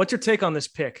 What's your take on this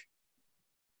pick?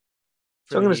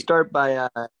 So I'm going to start by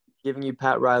giving you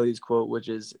Pat Riley's quote, which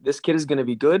is, "This kid is going to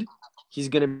be good. He's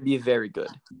going to be very good."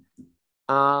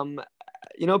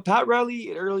 Pat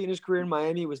Riley early in his career in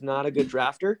Miami was not a good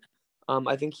drafter.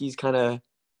 I think he's kind of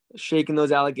shaking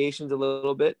those allegations a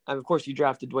little bit. Of course, he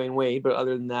drafted Dwayne Wade, but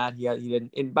other than that, he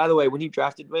didn't. And by the way, when he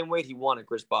drafted Dwayne Wade, he wanted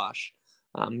Chris Bosh.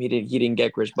 He didn't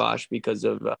get Chris Bosh because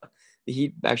of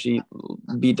he actually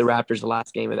beat the Raptors the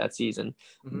last game of that season.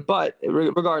 Mm-hmm. But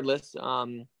regardless,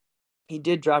 he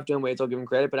did draft Dwayne Wade, so I'll give him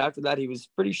credit. But after that, he was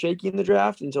pretty shaky in the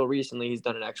draft until recently. He's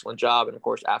done an excellent job, and of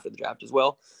course, after the draft as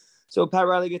well. So Pat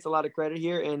Riley gets a lot of credit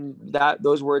here, and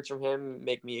those words from him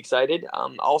make me excited.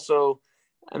 Also,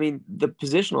 I mean, the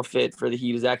positional fit for the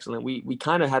Heat is excellent. We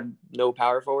kind of had no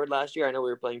power forward last year. I know we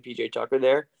were playing PJ Tucker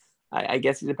there. I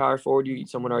guess he's a power forward.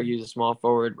 Someone argues a small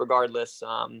forward. Regardless,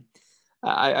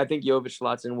 I think Jovic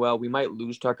slots in well. We might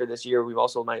lose Tucker this year. We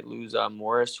also might lose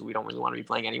Morris, who we don't really want to be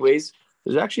playing anyways.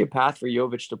 There's actually a path for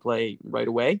Jovic to play right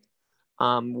away.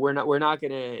 We're not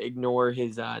going to ignore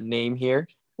his name here.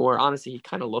 Or honestly, he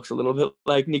kind of looks a little bit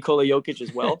like Nikola Jovic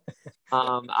as well.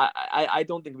 I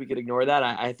don't think we could ignore that.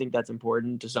 I think that's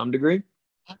important to some degree.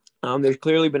 There's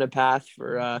clearly been a path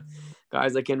for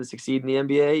guys like him to succeed in the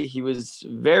NBA.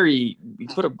 He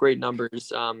put up great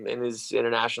numbers in his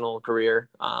international career,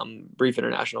 brief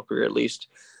international career at least.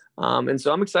 And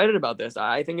so I'm excited about this.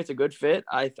 I think it's a good fit.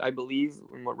 I believe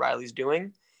in what Riley's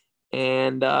doing.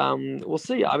 And we'll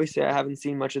see. Obviously, I haven't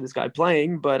seen much of this guy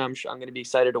playing, but I'm sure I'm going to be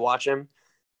excited to watch him.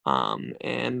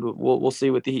 And we'll see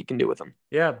what the Heat can do with him.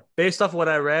 Yeah, based off what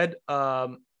I read,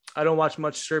 I don't watch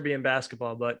much Serbian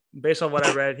basketball, but based on what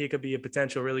I read, he could be a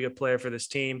potential really good player for this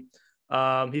team.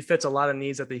 He fits a lot of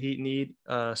needs that the Heat need,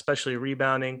 especially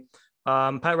rebounding.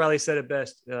 Pat Riley said it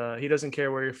best. He doesn't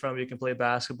care where you're from. You can play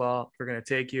basketball. We're going to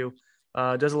take you.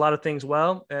 Does a lot of things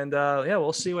well. And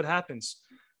we'll see what happens.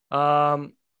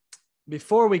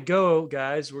 Before we go,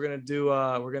 guys, we're going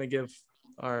to give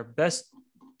our best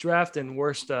draft and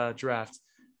worst draft.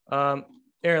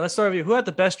 Aaron, let's start with you. Who had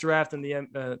the best draft in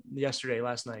the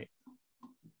last night?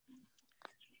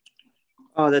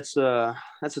 Oh, that's a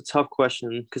tough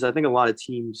question because I think a lot of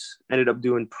teams ended up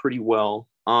doing pretty well.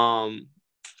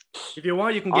 If you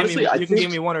want, you can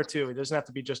give me one or two. It doesn't have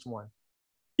to be just one.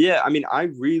 Yeah, I mean, I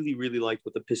really, really liked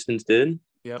what the Pistons did.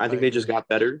 Yep, I think they just got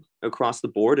better across the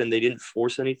board, and they didn't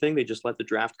force anything. They just let the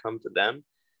draft come to them,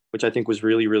 which I think was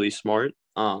really, really smart.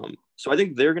 So I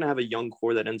think they're going to have a young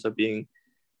core that ends up being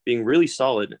really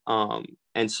solid.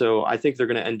 And so I think they're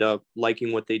going to end up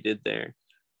liking what they did there.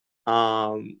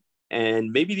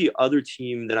 And maybe the other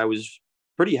team that I was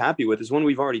pretty happy with is one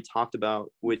we've already talked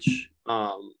about, which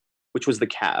was the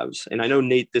Cavs. And I know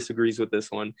Nate disagrees with this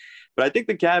one, but I think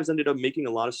the Cavs ended up making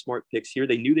a lot of smart picks here.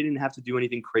 They knew they didn't have to do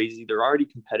anything crazy. They're already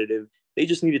competitive. They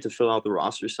just needed to fill out the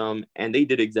roster some, and they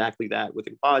did exactly that with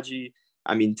Agbaji.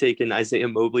 I mean, taking Isaiah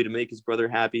Mobley to make his brother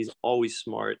happy is always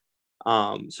smart.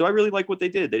 So I really like what they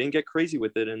did. They didn't get crazy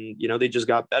with it, and they just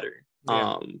got better.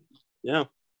 Yeah.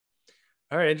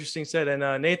 All right, interesting said.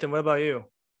 And Nathan, what about you?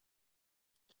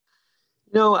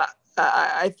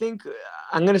 I think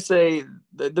I'm going to say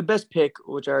the best pick,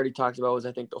 which I already talked about, was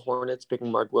I think the Hornets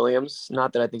picking Mark Williams.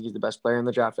 Not that I think he's the best player in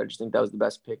the draft. I just think that was the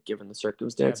best pick given the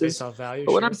circumstances. Based on value.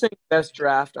 But when I'm saying best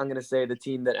draft, I'm going to say the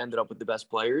team that ended up with the best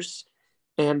players.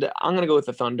 And I'm going to go with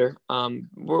the Thunder.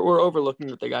 We're overlooking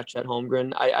that they got Chet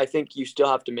Holmgren. I think you still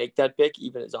have to make that pick,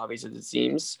 even as obvious as it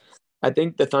seems. I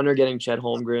think the Thunder getting Chet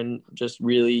Holmgren just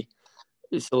really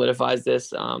solidifies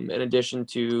this, in addition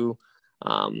to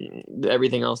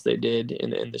everything else they did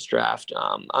in this draft.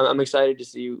 I'm excited to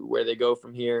see where they go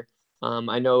from here.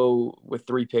 I know with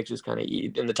 3 picks is kind of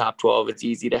in the top 12, it's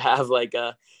easy to have like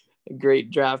a great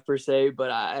draft per se,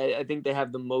 but I think they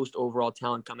have the most overall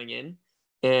talent coming in.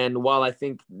 And while I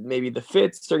think maybe the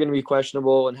fits are going to be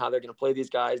questionable and how they're going to play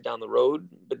these guys down the road,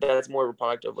 but that's more of a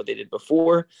product of what they did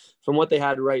before. From what they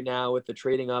had right now with the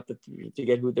trading up to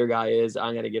get who their guy is,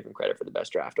 I'm going to give them credit for the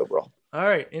best draft overall. All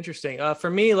right, interesting.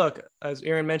 For me, look, as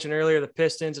Aaron mentioned earlier, the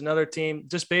Pistons, another team,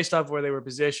 just based off where they were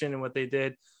positioned and what they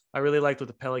did, I really liked what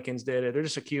the Pelicans did. They're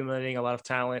just accumulating a lot of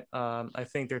talent. I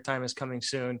think their time is coming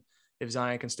soon. If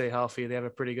Zion can stay healthy, they have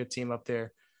a pretty good team up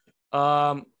there.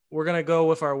 We're going to go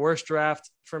with our worst draft.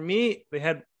 For me, they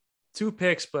had 2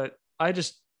 picks, but I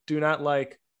just do not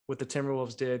like what the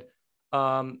Timberwolves did.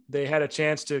 They had a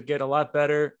chance to get a lot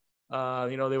better.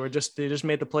 They just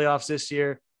made the playoffs this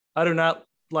year. I do not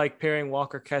like pairing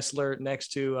Walker Kessler next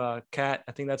to Cat.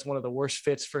 I think that's one of the worst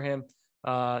fits for him.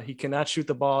 He cannot shoot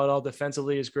the ball at all.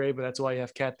 Defensively is great, but that's why you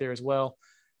have Cat there as well.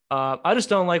 I just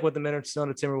don't like what the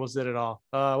Minnesota Timberwolves did at all.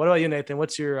 What about you, Nathan?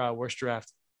 What's your worst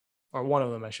draft? Or one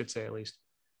of them, I should say, at least.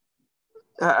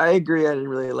 I agree. I didn't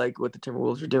really like what the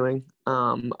Timberwolves were doing.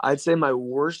 I'd say my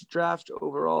worst draft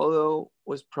overall, though,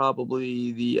 was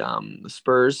probably the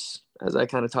Spurs, as I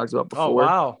kind of talked about before. Oh,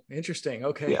 wow. Interesting.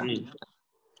 Okay. Yeah.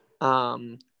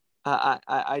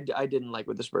 I didn't like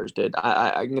what the Spurs did.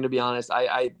 I'm going to be honest.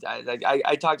 I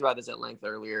talked about this at length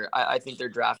earlier. I think they're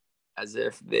drafted as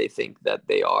if they think that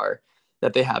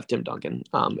they have Tim Duncan,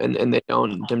 and they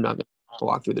don't. Tim Duncan to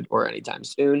walk through the door anytime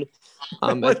soon.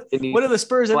 What do the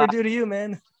Spurs ever do to you,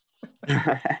 man?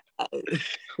 The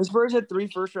Spurs had 3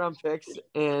 first-round picks,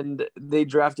 and they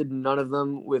drafted none of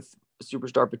them with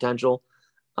superstar potential.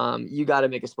 You got to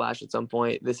make a splash at some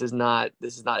point. This is not,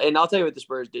 and I'll tell you what the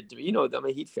Spurs did to me. You know, I'm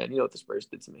a Heat fan. You know what the Spurs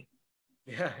did to me.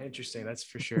 Yeah, interesting. That's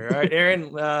for sure. All right,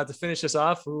 Aaron, to finish us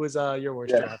off, who was your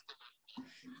worst draft?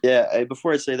 Yeah,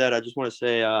 before I say that, I just want to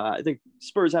say I think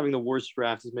Spurs having the worst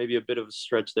draft is maybe a bit of a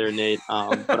stretch there, Nate,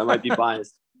 but I might be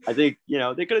biased. I think,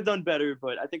 they could have done better,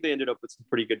 but I think they ended up with some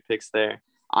pretty good picks there.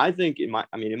 I think, in my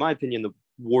opinion, the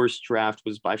worst draft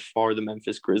was by far the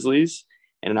Memphis Grizzlies.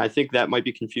 And I think that might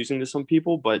be confusing to some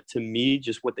people, but to me,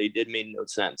 just what they did made no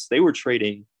sense. They were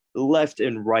trading left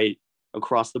and right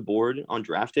across the board on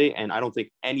draft day, and I don't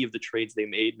think any of the trades they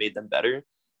made them better.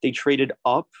 They traded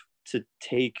up to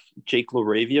take Jake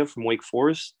LaRavia from Wake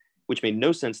Forest, which made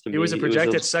no sense to me. He was a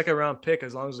projected second-round pick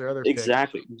as long as their other pick.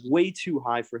 Exactly. Way too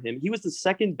high for him. He was the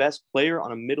second best player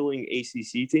on a middling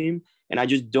ACC team, and I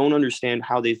just don't understand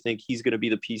how they think he's going to be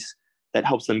the piece that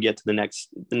helps them get to the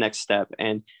next step.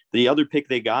 And the other pick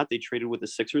they traded with the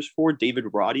Sixers for David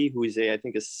Roddy, who is I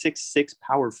think a 6'6"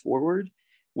 power forward,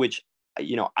 which,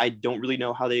 I don't really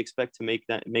know how they expect to make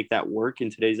that work in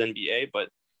today's NBA. But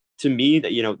to me,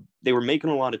 that, they were making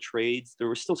a lot of trades. There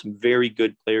were still some very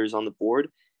good players on the board.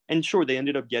 And sure, they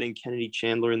ended up getting Kennedy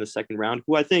Chandler in the second round,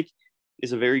 who I think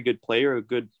is a very good player, a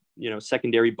good,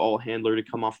 secondary ball handler to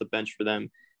come off the bench for them.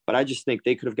 But I just think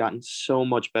they could have gotten so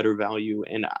much better value.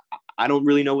 And I don't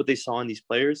really know what they saw in these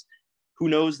players. Who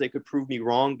knows? They could prove me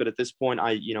wrong. But at this point,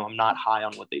 I'm not high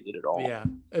on what they did at all. Yeah.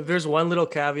 If there's one little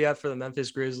caveat for the Memphis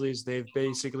Grizzlies, they've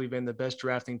basically been the best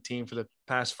drafting team for the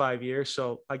past 5 years.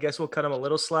 So I guess we'll cut them a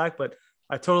little slack. But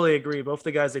I totally agree. Both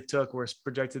the guys they took were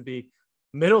projected to be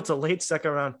middle to late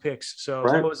second round picks. So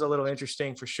That was a little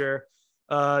interesting for sure.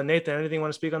 Nathan, anything you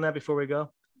want to speak on that before we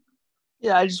go?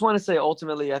 Yeah, I just want to say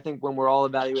ultimately, I think when we're all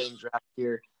evaluating draft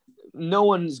here, no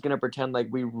one's going to pretend like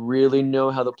we really know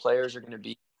how the players are going to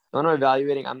be. When I'm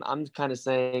evaluating, I'm kind of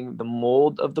saying the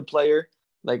mold of the player,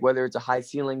 like whether it's a high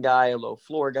ceiling guy, a low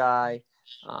floor guy,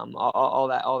 all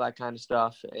that kind of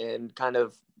stuff, and kind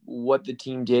of what the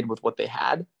team did with what they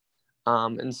had.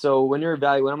 And so when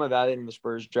I'm evaluating the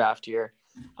Spurs draft here,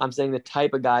 I'm saying the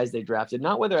type of guys they drafted,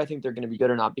 not whether I think they're going to be good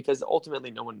or not, because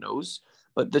ultimately no one knows,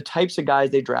 but the types of guys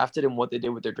they drafted and what they did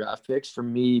with their draft picks, for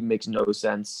me, makes no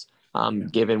sense,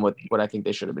 given what I think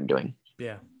they should have been doing.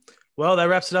 Yeah. Well, that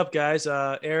wraps it up, guys.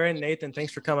 Aaron, Nathan,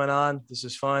 thanks for coming on. This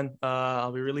is fun.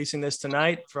 I'll be releasing this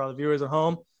tonight for all the viewers at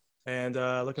home, and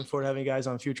looking forward to having you guys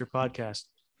on future podcasts.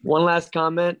 One last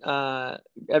comment.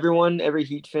 Every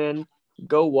Heat fan,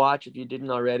 go watch, if you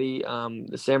didn't already,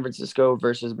 the San Francisco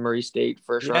versus Murray State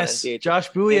first round NCAA.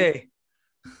 Josh Bouye.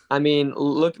 I mean,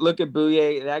 look at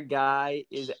Bouye. That guy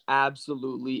is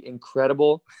absolutely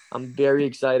incredible. I'm very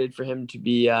excited for him to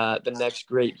be the next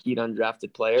great Heat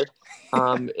undrafted player.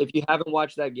 If you haven't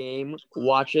watched that game,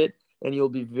 watch it, and you'll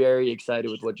be very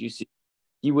excited with what you see.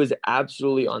 He was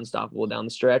absolutely unstoppable down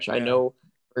the stretch. Yeah. I know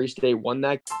Murray State won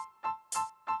that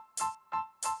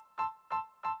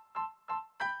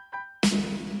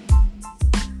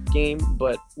game,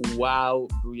 but wow,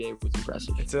 Bouye was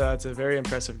impressive. It's a very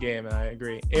impressive game, and I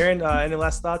agree. Aaron, any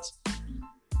last thoughts?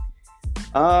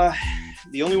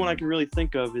 The only one I can really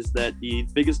think of is that the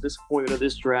biggest disappointment of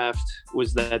this draft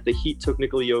was that the Heat took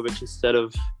Nikola Jovic instead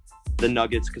of the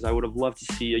Nuggets, because I would have loved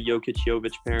to see a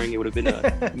Jokic-Jovic pairing. It would have been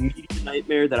a media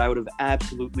nightmare that I would have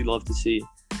absolutely loved to see.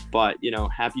 But,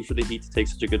 happy for the Heat to take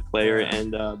such a good player.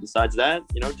 And besides that,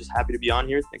 just happy to be on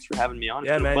here. Thanks for having me on.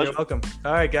 Yeah, man, you're welcome.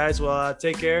 All right, guys. Well,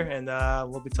 take care, and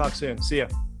we'll be talk soon. See ya.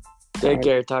 Take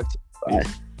care. Talk to you. Bye.